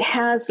it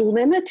has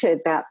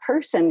limited that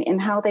person in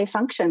how they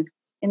function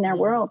in their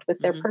world with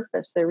their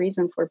purpose, their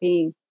reason for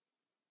being.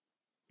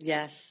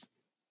 Yes.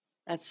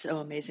 That's so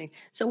amazing.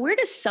 So where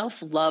does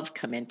self-love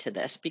come into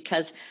this?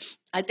 Because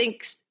I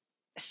think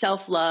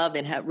self-love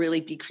and really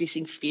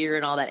decreasing fear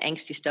and all that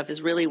angsty stuff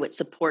is really what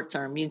supports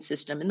our immune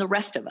system and the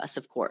rest of us,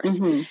 of course.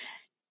 Mm-hmm.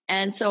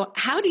 And so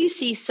how do you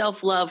see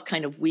self-love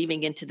kind of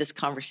weaving into this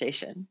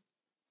conversation?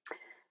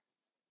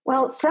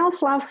 Well,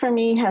 self-love for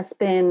me has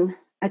been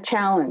a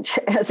challenge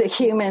as a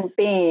human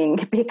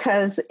being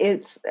because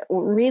it's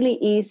really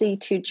easy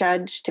to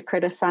judge, to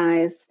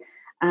criticize,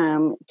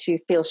 to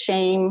feel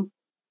shame,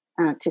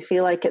 to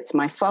feel like it's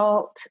my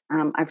fault.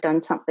 I've done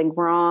something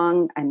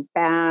wrong. I'm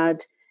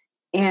bad.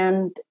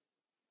 And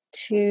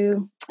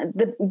to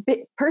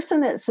the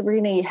person that's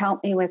really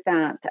helped me with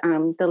that,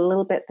 the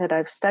little bit that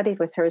I've studied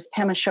with her is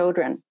Pema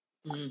Chodron.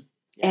 Yes.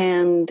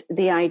 And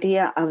the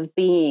idea of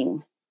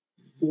being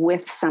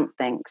with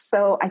something.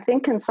 So I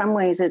think in some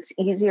ways it's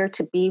easier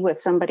to be with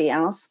somebody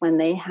else when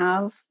they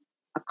have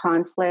a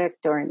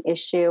conflict or an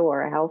issue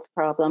or a health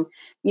problem.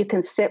 You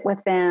can sit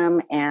with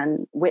them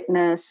and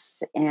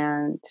witness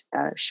and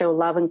show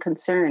love and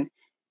concern.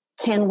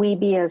 Can we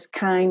be as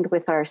kind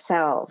with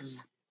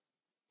ourselves?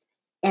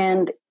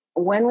 And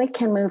when we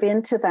can move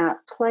into that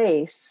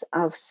place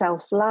of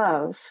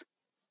self-love,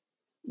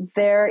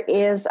 there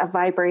is a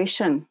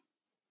vibration.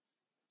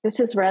 This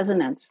is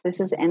resonance.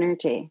 This is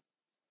energy.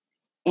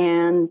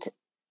 And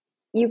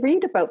you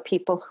read about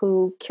people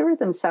who cure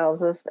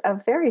themselves of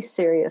very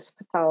serious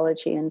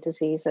pathology and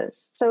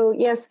diseases. So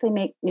yes, they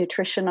make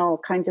nutritional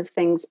kinds of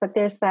things, but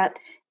there's that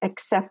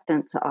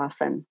acceptance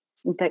often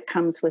that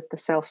comes with the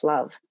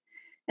self-love.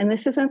 And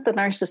this isn't the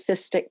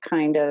narcissistic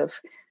kind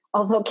of,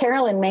 although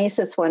Carolyn Mace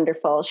is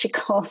wonderful. She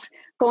calls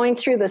going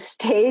through the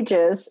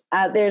stages,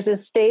 there's a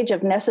stage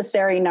of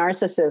necessary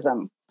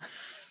narcissism.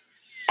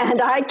 And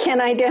I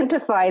can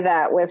identify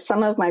that with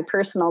some of my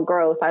personal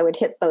growth. I would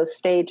hit those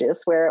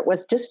stages where it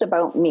was just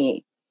about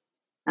me.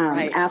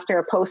 Right. After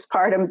a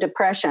postpartum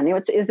depression,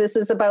 this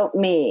is about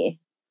me.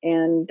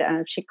 And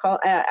she called.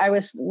 I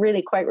was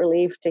really quite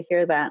relieved to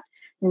hear that.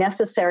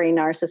 Necessary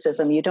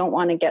narcissism. You don't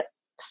want to get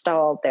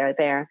stalled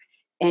there,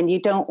 and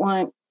you don't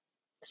want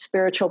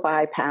spiritual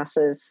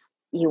bypasses.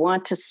 You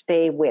want to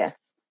stay with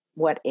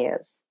what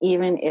is,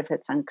 even if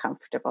it's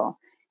uncomfortable.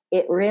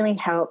 It really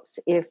helps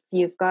if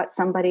you've got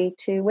somebody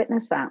to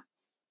witness that.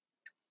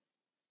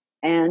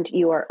 And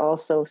you are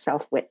also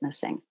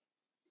self-witnessing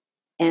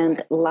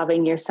and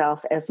loving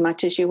yourself as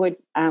much as you would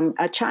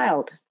a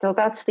child. So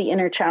that's the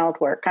inner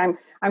child work.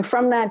 I'm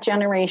from that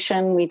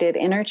generation. We did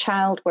inner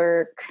child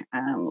work.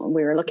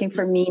 We were looking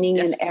for meaning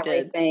in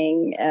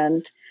everything.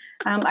 And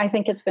I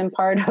think it's been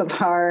part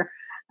of our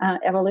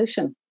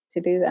evolution to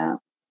do that.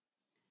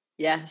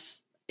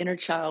 Yes. Inner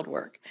child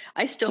work.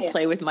 I still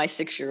play with my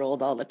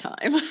 6-year-old all the time.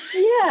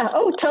 Yeah.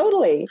 Oh,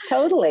 totally.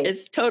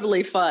 It's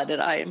totally fun.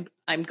 And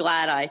I'm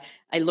glad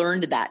I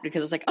learned that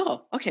because it's like,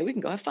 oh, okay, we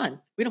can go have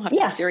fun. We don't have to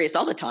be serious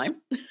all the time.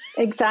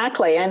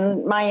 Exactly.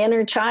 And my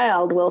inner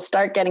child will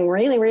start getting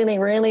really, really,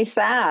 really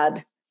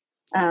sad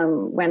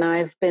when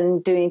I've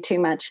been doing too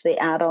much the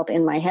adult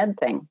in my head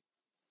thing.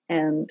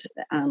 And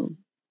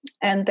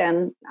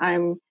then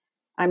I'm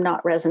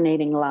not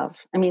resonating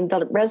love. I mean,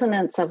 the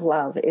resonance of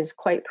love is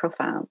quite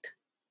profound.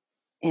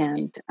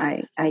 And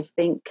I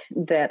think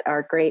that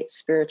our great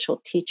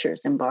spiritual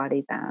teachers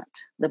embody that,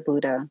 the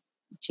Buddha,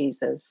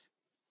 Jesus.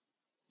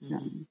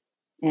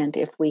 And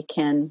if we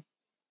can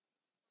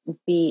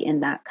be in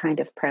that kind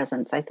of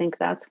presence, I think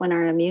that's when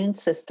our immune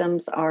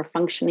systems are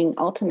functioning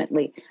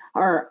ultimately.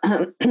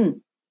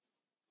 And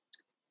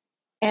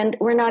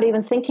we're not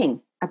even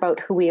thinking about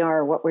who we are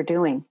or what we're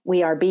doing.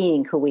 We are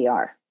being who we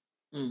are.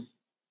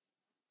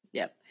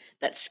 Yep.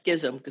 That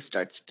schism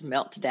starts to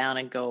melt down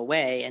and go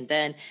away. And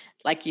then,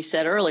 like you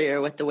said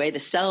earlier, with the way the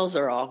cells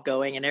are all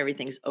going and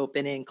everything's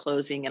opening and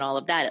closing and all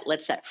of that, it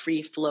lets that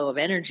free flow of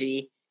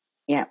energy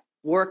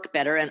work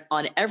better and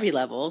on every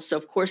level. So,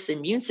 of course, the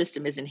immune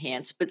system is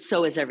enhanced, but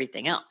so is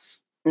everything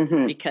else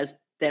because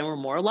then we're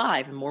more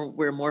alive and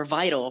we're more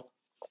vital.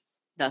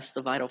 Thus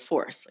the vital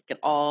force. Like it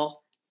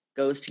all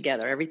goes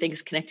together.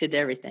 Everything's connected to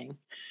everything,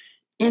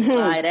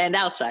 inside and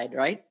outside,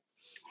 right?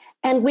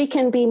 And we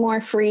can be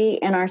more free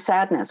in our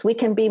sadness. We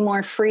can be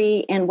more free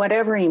in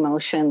whatever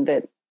emotion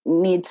that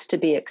needs to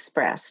be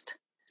expressed.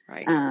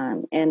 Right.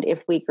 And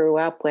if we grew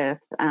up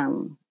with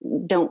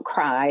don't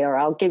cry, or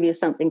I'll give you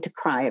something to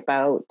cry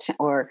about,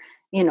 or,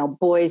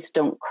 boys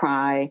don't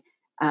cry,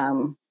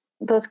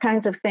 those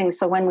kinds of things.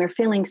 So when we're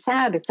feeling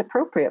sad, it's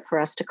appropriate for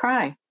us to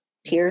cry.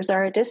 Tears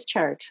are a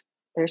discharge.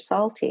 They're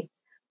salty.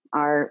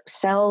 Our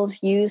cells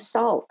use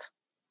salt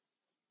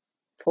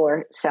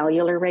for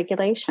cellular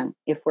regulation.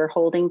 If we're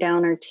holding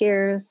down our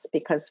tears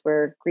because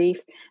we're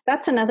grief,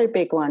 that's another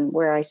big one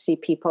where I see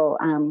people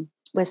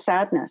with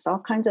sadness, all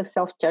kinds of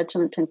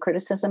self-judgment and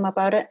criticism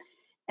about it.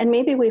 And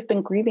maybe we've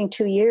been grieving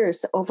 2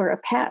 years over a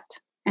pet.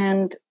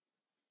 And,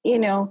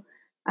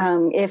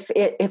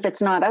 if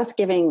it's not us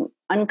giving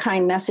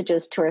unkind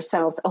messages to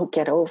ourselves, oh,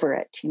 get over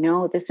it.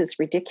 This is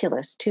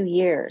ridiculous, 2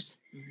 years.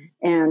 Mm-hmm.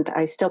 And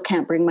I still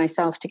can't bring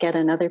myself to get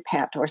another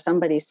pet, or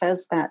somebody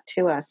says that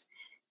to us.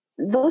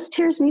 Those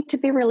tears need to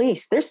be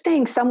released. They're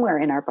staying somewhere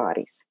in our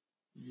bodies.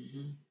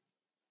 Mm-hmm.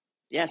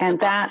 Yes. And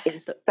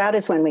that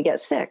is when we get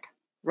sick.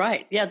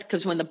 Right. Yeah.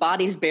 Because when the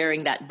body's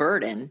bearing that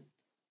burden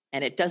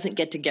and it doesn't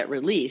get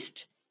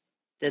released,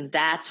 then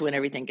that's when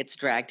everything gets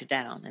dragged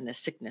down and the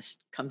sickness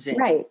comes in.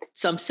 Right.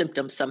 Some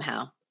symptoms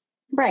somehow.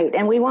 Right.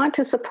 And we want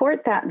to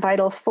support that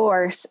vital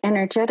force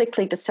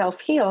energetically to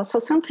self-heal. So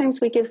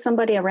sometimes we give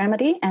somebody a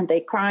remedy and they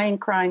cry and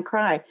cry and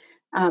cry.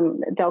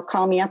 They'll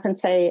call me up and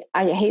say,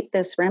 I hate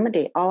this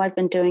remedy. All I've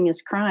been doing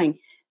is crying.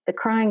 The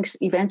crying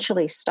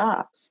eventually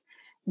stops.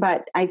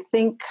 But I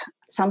think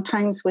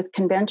sometimes with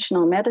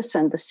conventional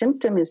medicine, the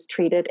symptom is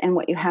treated and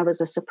what you have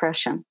is a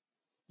suppression.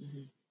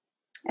 Mm-hmm.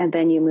 And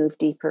then you move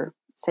deeper,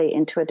 say,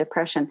 into a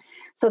depression.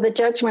 So the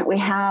judgment we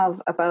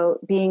have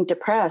about being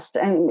depressed,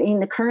 and in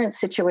the current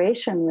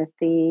situation with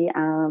the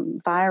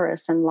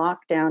virus and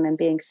lockdown and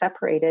being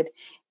separated,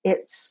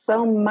 it's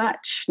so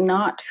much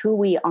not who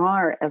we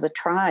are as a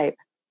tribe.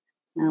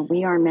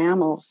 We are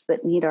mammals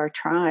that need our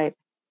tribe.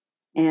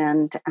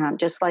 And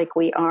just like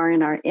we are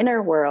in our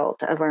inner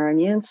world of our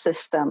immune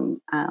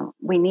system,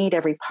 we need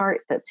every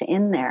part that's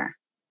in there.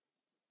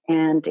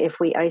 And if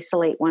we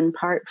isolate one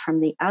part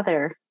from the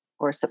other,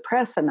 or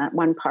suppress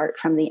one part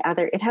from the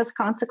other, it has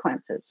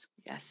consequences.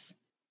 Yes.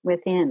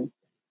 Within.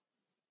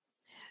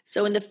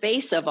 So in the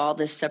face of all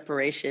this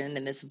separation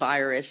and this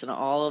virus and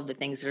all of the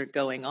things that are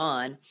going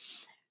on,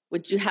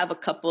 would you have a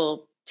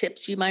couple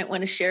tips you might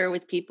want to share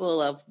with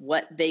people of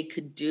what they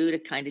could do to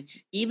kind of,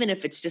 even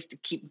if it's just to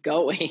keep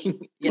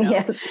going,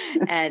 Yes.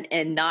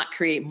 and not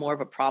create more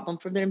of a problem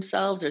for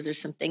themselves? Or is there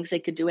some things they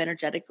could do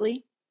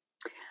energetically?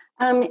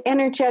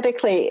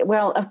 Energetically,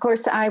 well, of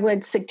course, I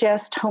would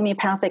suggest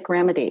homeopathic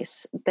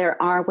remedies. There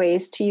are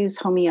ways to use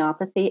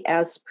homeopathy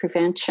as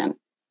prevention.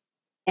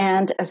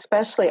 And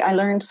especially, I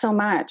learned so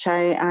much.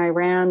 I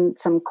ran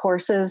some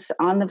courses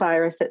on the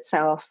virus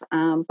itself,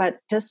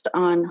 but just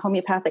on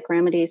homeopathic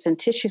remedies and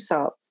tissue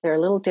salts. They're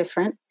a little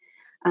different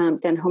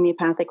than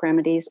homeopathic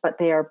remedies, but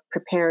they are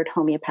prepared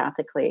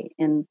homeopathically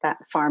in that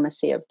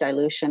pharmacy of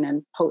dilution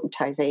and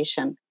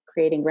potentization,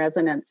 creating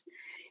resonance.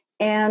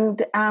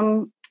 And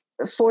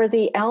for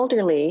the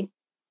elderly,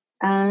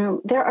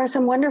 there are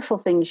some wonderful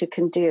things you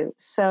can do.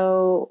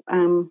 So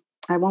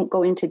I won't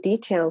go into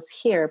details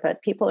here,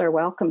 but people are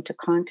welcome to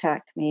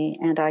contact me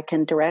and I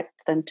can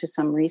direct them to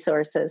some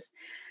resources.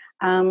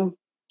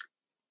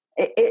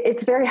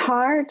 It's very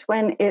hard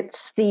when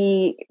it's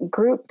the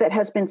group that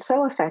has been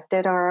so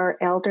affected are our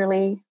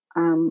elderly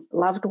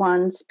loved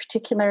ones,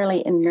 particularly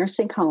in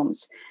nursing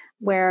homes,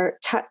 where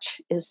touch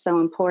is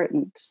so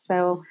important.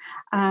 So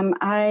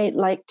I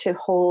like to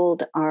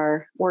hold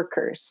our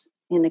workers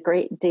in a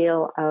great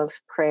deal of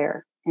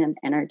prayer and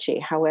energy,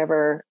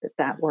 however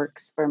that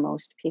works for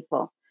most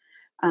people.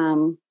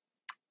 And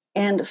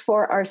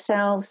for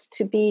ourselves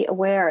to be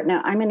aware.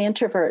 Now, I'm an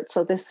introvert,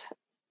 so this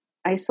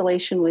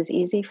isolation was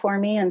easy for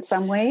me in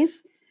some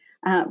ways,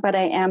 but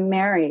I am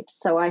married,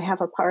 so I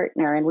have a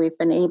partner and we've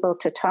been able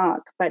to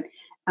talk. But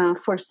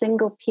for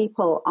single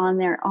people on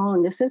their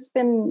own, this has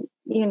been,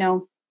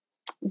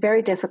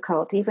 very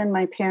difficult. Even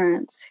my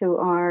parents, who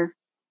are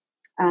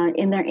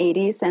in their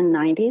 80s and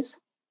 90s,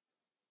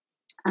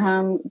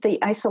 the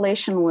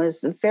isolation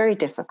was very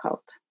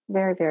difficult,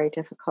 very, very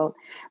difficult.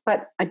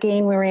 But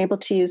again, we were able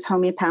to use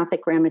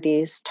homeopathic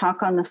remedies,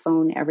 talk on the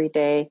phone every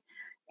day.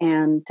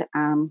 And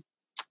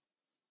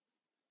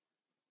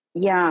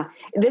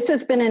this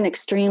has been an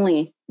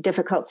extremely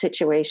difficult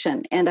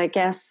situation. And I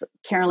guess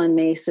Carolyn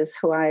Mace is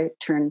who I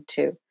turn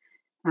to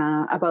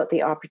about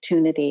the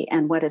opportunity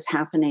and what is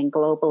happening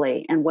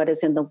globally, and what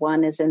is in the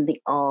one is in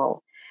the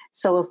all.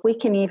 So if we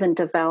can even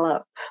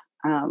develop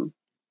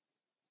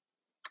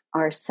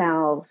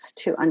ourselves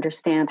to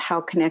understand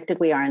how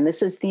connected we are, and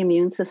this is the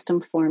immune system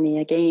for me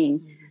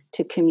again,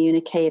 to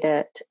communicate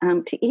it,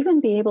 to even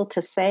be able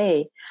to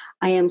say,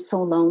 I am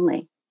so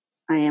lonely,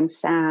 I am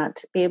sad,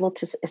 be able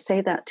to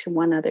say that to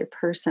one other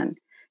person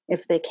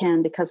if they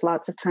can, because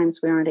lots of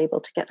times we aren't able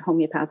to get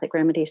homeopathic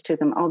remedies to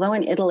them. Although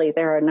in Italy,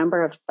 there are a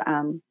number of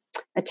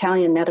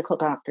Italian medical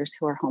doctors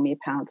who are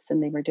homeopaths,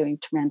 and they were doing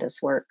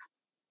tremendous work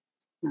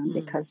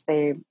because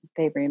they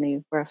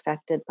really were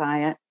affected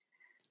by it.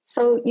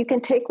 So you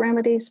can take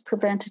remedies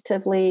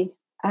preventatively.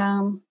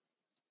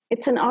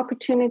 It's an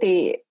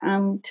opportunity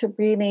to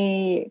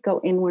really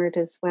go inward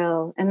as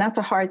well. And that's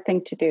a hard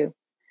thing to do,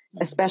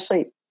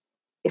 especially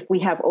if we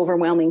have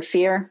overwhelming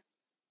fear.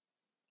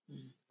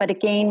 But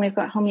again, we've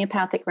got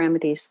homeopathic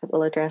remedies that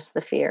will address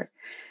the fear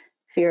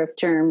of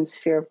germs,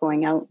 fear of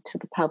going out to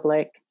the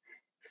public,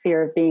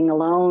 fear of being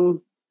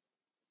alone,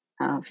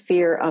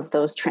 fear of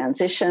those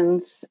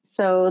transitions.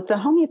 So the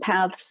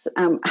homeopaths,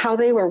 how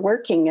they were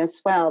working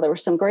as well, there were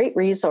some great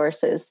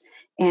resources,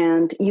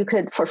 and you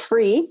could, for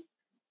free,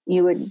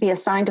 you would be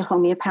assigned a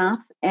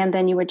homeopath, and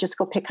then you would just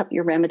go pick up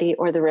your remedy,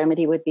 or the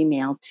remedy would be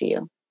mailed to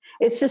you.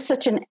 It's just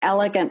such an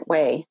elegant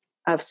way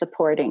of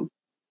supporting.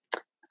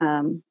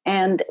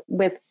 And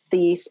with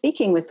the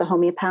speaking with the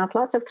homeopath,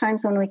 lots of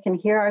times when we can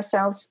hear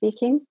ourselves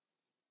speaking,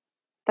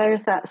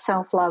 there's that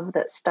self-love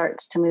that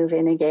starts to move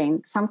in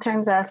again.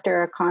 Sometimes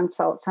after a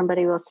consult,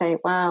 somebody will say,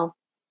 wow,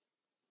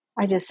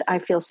 I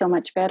feel so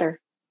much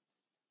better.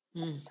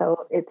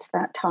 So it's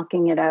that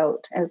talking it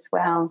out as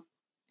well.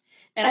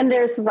 And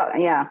there's,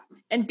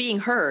 and being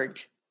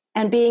heard.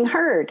 And being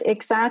heard,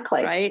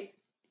 exactly. Right?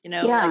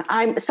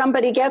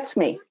 Somebody gets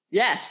me.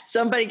 Yes,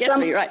 somebody gets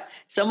me, right.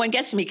 Someone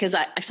gets me because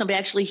somebody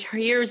actually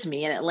hears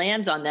me, and it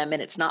lands on them,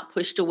 and it's not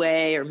pushed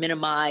away or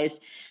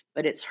minimized,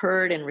 but it's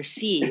heard and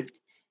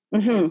received.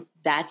 Mm-hmm.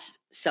 That's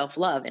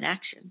self-love in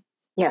action.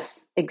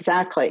 Yes,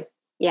 exactly.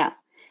 Yeah.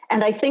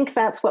 And I think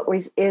that's what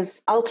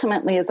is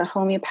ultimately, as a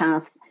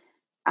homeopath,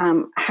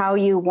 how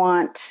you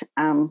want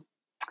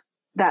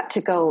that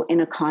to go in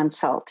a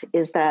consult,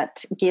 is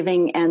that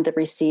giving and the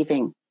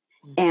receiving.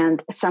 Mm-hmm.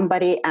 And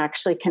somebody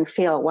actually can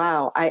feel,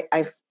 wow,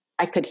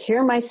 I could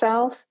hear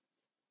myself,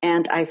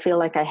 and I feel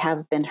like I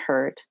have been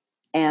heard,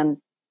 and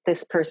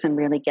this person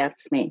really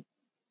gets me.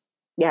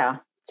 Yeah.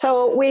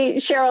 So we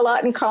share a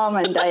lot in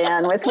common,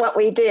 Diane, with what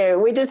we do.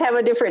 We just have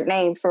a different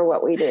name for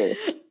what we do.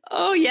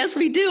 Oh, yes,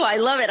 we do. I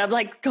love it. I'm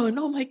like going,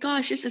 oh my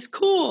gosh, this is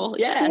cool.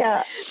 Yes.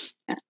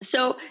 Yeah.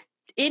 So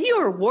in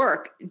your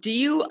work, do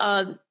you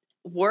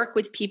work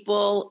with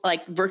people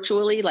like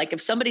virtually? Like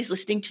if somebody's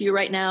listening to you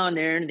right now and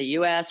they're in the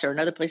US or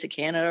another place in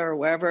Canada or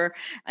wherever,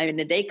 I mean,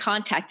 if they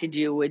contacted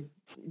you,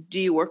 do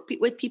you work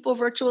with people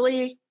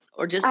virtually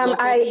or just local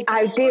people?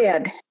 I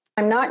did.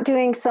 I'm not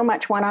doing so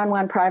much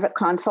one-on-one private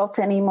consults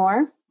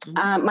anymore.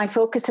 Mm-hmm. My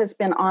focus has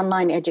been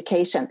online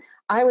education.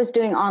 I was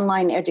doing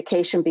online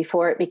education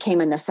before it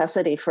became a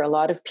necessity for a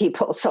lot of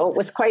people. So it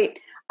was quite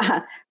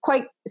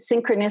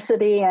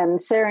synchronicity and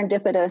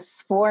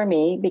serendipitous for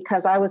me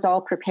because I was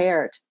all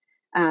prepared.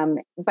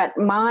 But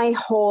my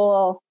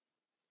whole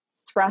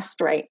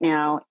thrust right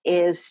now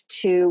is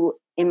to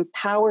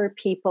empower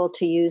people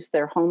to use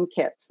their home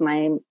kits.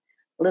 My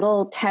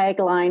little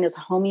tagline is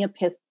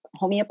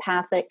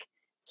homeopathic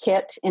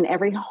kit in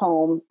every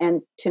home,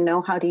 and to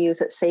know how to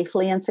use it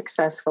safely and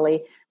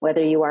successfully,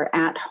 whether you are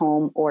at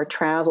home or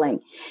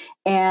traveling.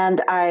 And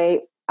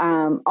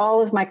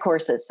all of my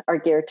courses are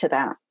geared to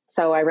that.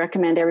 So I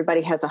recommend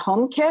everybody has a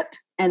home kit,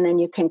 and then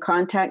you can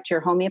contact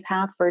your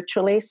homeopath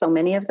virtually. So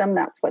many of them,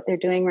 that's what they're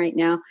doing right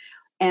now.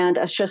 And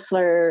a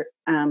Schussler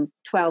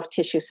 12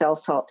 tissue cell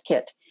salt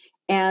kit.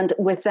 And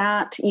with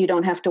that, you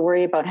don't have to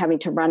worry about having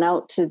to run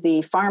out to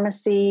the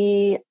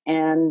pharmacy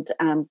and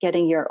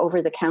getting your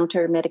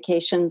over-the-counter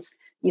medications.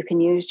 You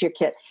can use your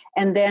kit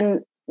and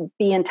then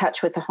be in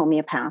touch with the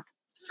homeopath.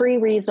 Free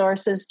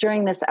resources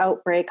during this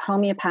outbreak.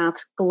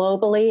 Homeopaths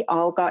globally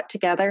all got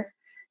together,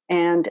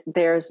 and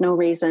there's no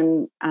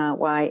reason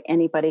why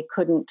anybody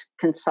couldn't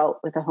consult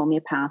with a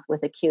homeopath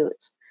with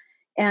acutes.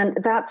 And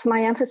that's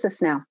my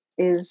emphasis now,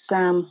 is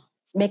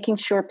making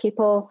sure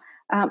people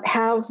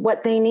have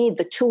what they need,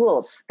 the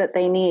tools that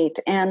they need.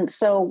 And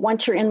so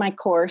once you're in my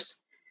course,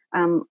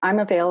 I'm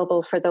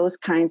available for those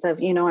kinds of,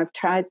 I've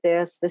tried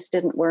this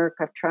didn't work,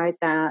 I've tried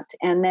that.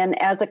 And then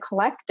as a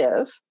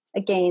collective,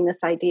 again,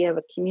 this idea of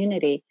a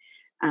community,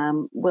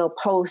 we'll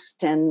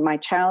post, and my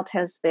child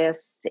has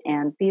this,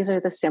 and these are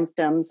the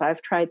symptoms,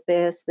 I've tried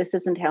this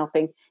isn't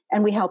helping.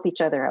 And we help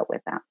each other out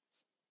with that.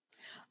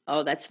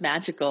 Oh, that's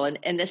magical.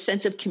 And this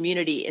sense of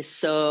community is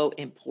so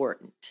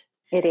important.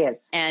 It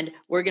is. And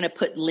we're going to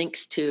put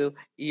links to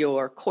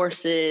your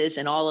courses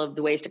and all of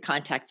the ways to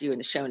contact you in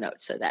the show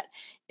notes, so that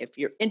if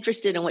you're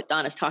interested in what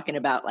Donna's talking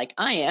about, like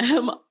I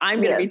am,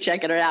 I'm going to be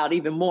checking it out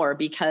even more,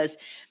 because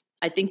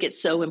I think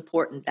it's so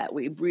important that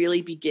we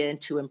really begin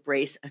to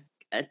embrace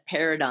a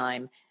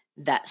paradigm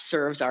that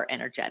serves our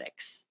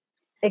energetics.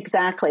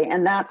 Exactly.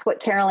 And that's what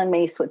Carolyn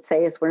Mace would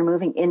say, is we're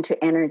moving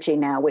into energy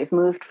now. We've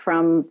moved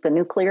from the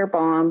nuclear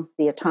bomb,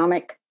 the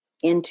atomic,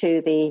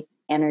 into the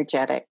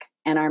energetic.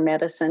 And our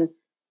medicine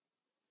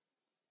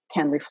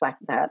can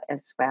reflect that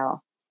as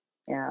well.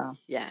 Yeah.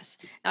 Yes.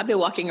 I've been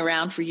walking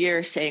around for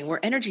years saying we're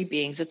energy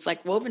beings. It's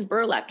like woven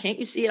burlap. Can't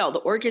you see it all? The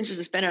organs are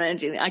suspended on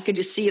energy. I could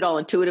just see it all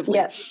intuitively.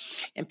 Yeah.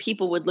 And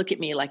people would look at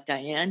me like,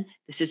 Diane,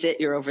 this is it.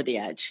 You're over the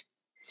edge.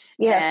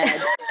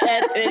 Yes.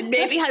 And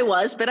maybe I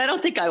was, but I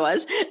don't think I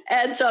was.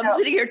 And so I'm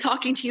sitting here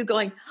talking to you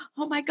going,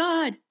 oh my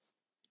God,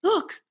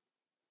 look.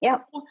 Yeah.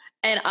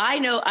 And I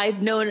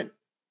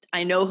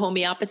know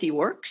homeopathy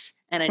works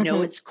and I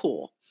know it's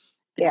cool.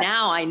 But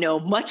now I know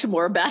much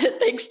more about it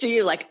thanks to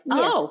you. Like,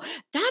 oh,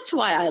 that's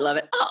why I love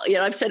it. Oh,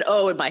 I've said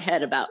 "oh" in my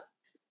head about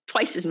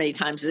twice as many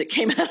times as it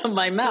came out of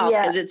my mouth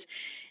because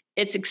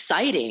it's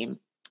exciting.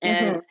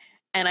 And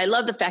I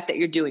love the fact that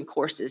you're doing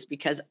courses,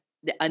 because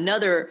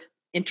another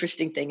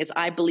interesting thing is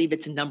I believe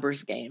it's a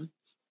numbers game.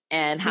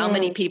 And how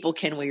many people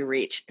can we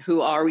reach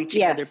who are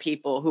reaching other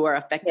people, who are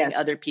affecting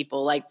other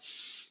people? Like,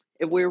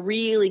 if we're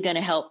really going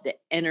to help the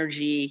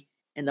energy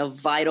and the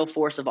vital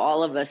force of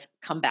all of us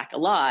come back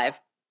alive,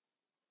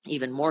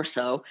 even more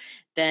so,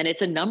 then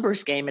it's a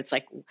numbers game. It's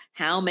like,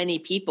 how many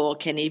people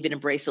can even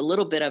embrace a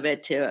little bit of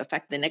it to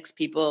affect the next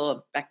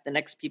people,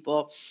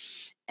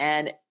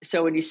 And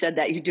so when you said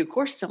that you do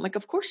courses, I'm like,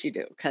 of course you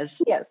do.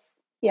 Because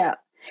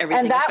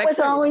and that was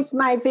always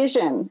my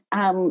vision,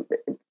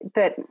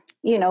 that,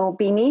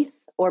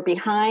 beneath or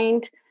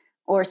behind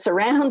or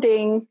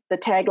surrounding the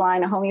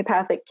tagline, a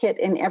homeopathic kit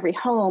in every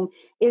home,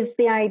 is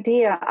the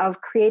idea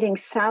of creating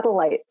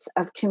satellites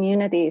of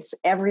communities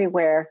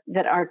everywhere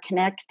that are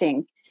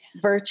connecting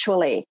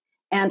virtually.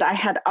 And I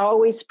had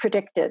always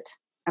predicted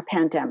a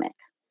pandemic.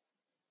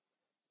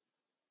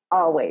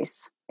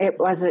 Always. It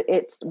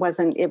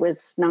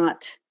was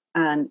not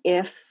an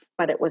if,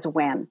 but it was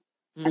when.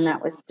 And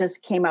that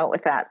just came out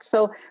with that.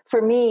 So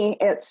for me,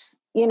 it's,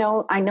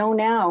 I know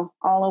now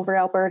all over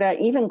Alberta,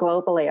 even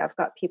globally, I've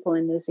got people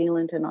in New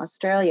Zealand and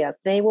Australia,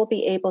 they will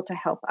be able to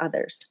help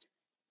others,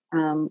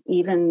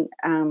 even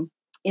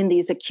in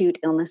these acute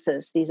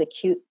illnesses, these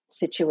acute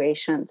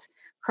situations.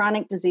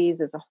 Chronic disease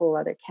is a whole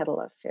other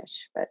kettle of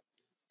fish, but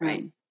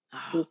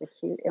these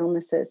acute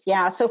illnesses.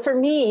 Yeah. So for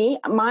me,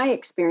 my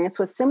experience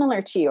was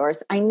similar to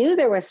yours. I knew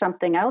there was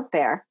something out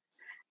there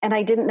and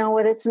I didn't know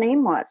what its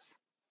name was.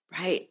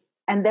 Right.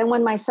 And then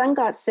when my son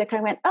got sick,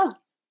 I went, oh,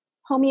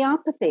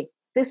 homeopathy.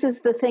 This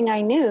is the thing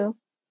I knew,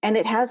 and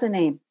it has a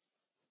name.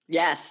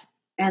 Yes.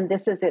 And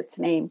this is its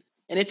name.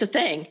 And it's a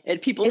thing,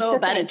 and people know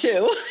about it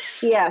too.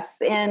 Yes.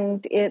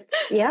 And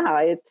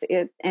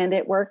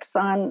it works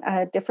on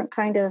a different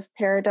kind of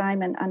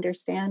paradigm and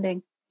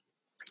understanding.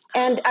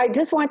 And I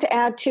just want to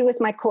add too,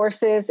 with my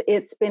courses,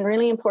 it's been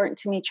really important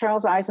to me.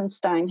 Charles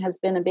Eisenstein has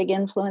been a big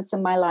influence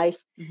in my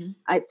life.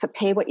 It's a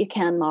pay what you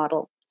can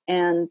model.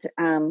 And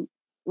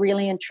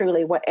really and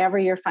truly, whatever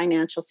your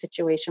financial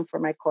situation for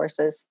my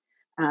courses,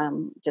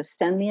 just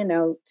send me a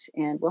note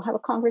and we'll have a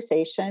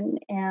conversation.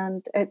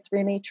 And it's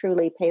really,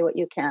 truly pay what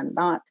you can,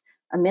 not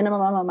a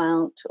minimum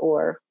amount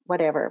or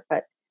whatever,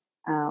 but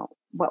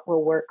what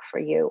will work for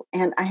you.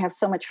 And I have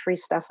so much free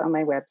stuff on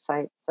my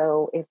website.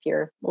 So if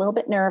you're a little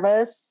bit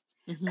nervous,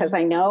 because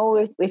I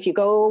know if you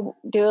go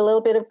do a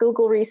little bit of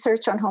Google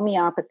research on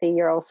homeopathy,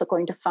 you're also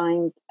going to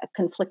find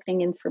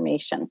conflicting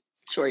information.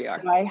 Sure you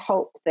are. So I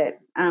hope that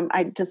I'm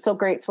just so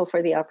grateful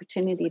for the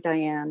opportunity,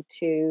 Diane,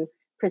 to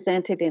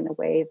present it in a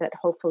way that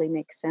hopefully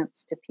makes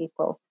sense to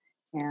people,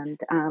 and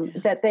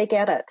that they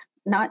get it.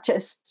 Not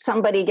just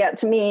somebody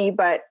gets me,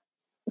 but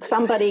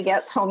somebody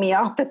gets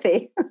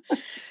homeopathy.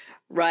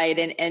 Right.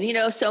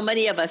 And so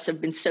many of us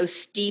have been so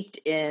steeped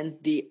in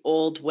the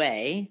old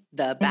way,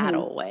 the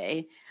battle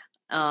way,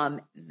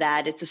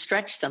 that it's a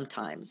stretch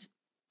sometimes.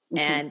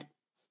 And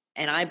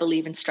I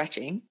believe in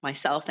stretching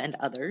myself and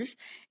others.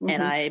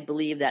 And I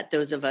believe that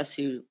those of us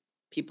who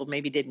people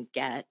maybe didn't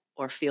get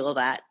or feel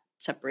that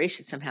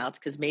separation somehow, it's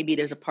because maybe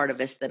there's a part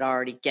of us that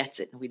already gets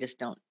it and we just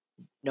don't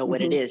know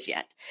what it is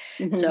yet.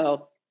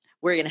 So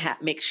we're going to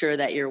make sure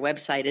that your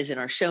website is in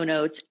our show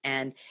notes.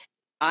 And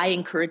I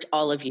encourage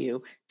all of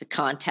you to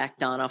contact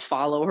Donna,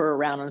 follow her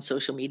around on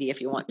social media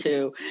if you want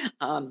to,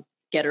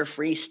 get her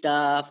free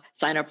stuff,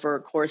 sign up for her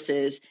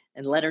courses,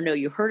 and let her know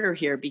you heard her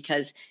here,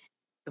 because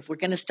if we're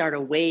going to start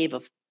a wave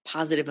of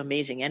positive,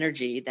 amazing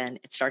energy, then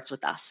it starts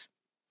with us.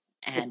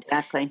 And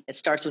it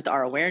starts with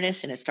our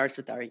awareness, and it starts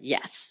with our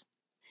yes.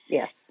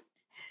 Yes.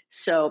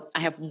 So I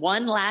have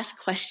one last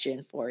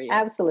question for you.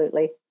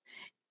 Absolutely.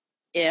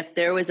 If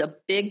there was a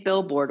big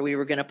billboard we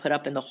were going to put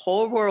up and the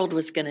whole world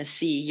was going to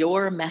see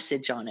your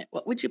message on it,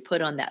 what would you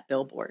put on that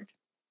billboard?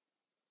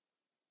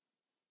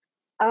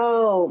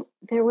 Oh,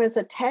 there was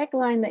a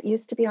tagline that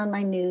used to be on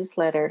my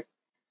newsletter.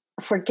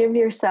 Forgive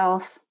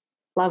yourself,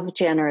 love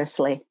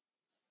generously.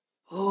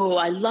 Oh,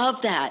 I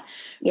love that.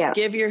 Yeah.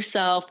 Forgive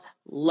yourself,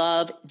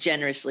 love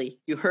generously.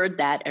 You heard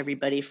that,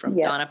 everybody, from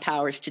Donna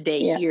Powers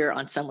today here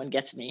on Someone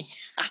Gets Me.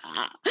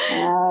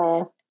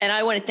 And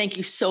I want to thank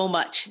you so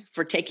much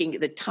for taking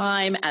the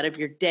time out of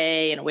your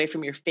day and away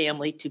from your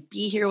family to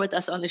be here with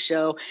us on the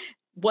show.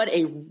 what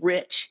a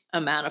rich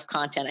amount of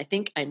content. I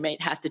think I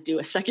might have to do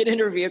a second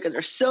interview because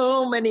there's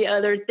so many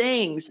other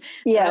things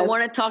that I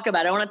want to talk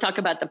about. I want to talk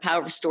about the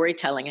power of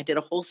storytelling. I did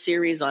a whole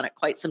series on it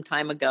quite some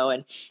time ago,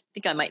 and I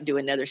think I might do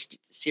another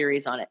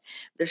series on it.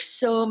 There's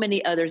so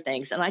many other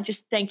things, and I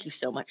just thank you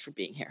so much for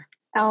being here.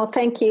 Oh,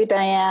 thank you,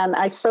 Diane.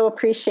 I so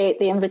appreciate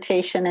the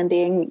invitation and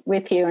being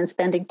with you and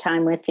spending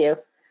time with you.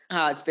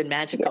 Oh, it's been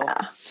magical.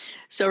 Yeah.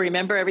 So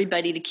remember,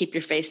 everybody, to keep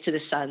your face to the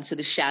sun so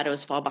the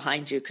shadows fall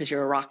behind you because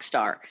you're a rock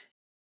star.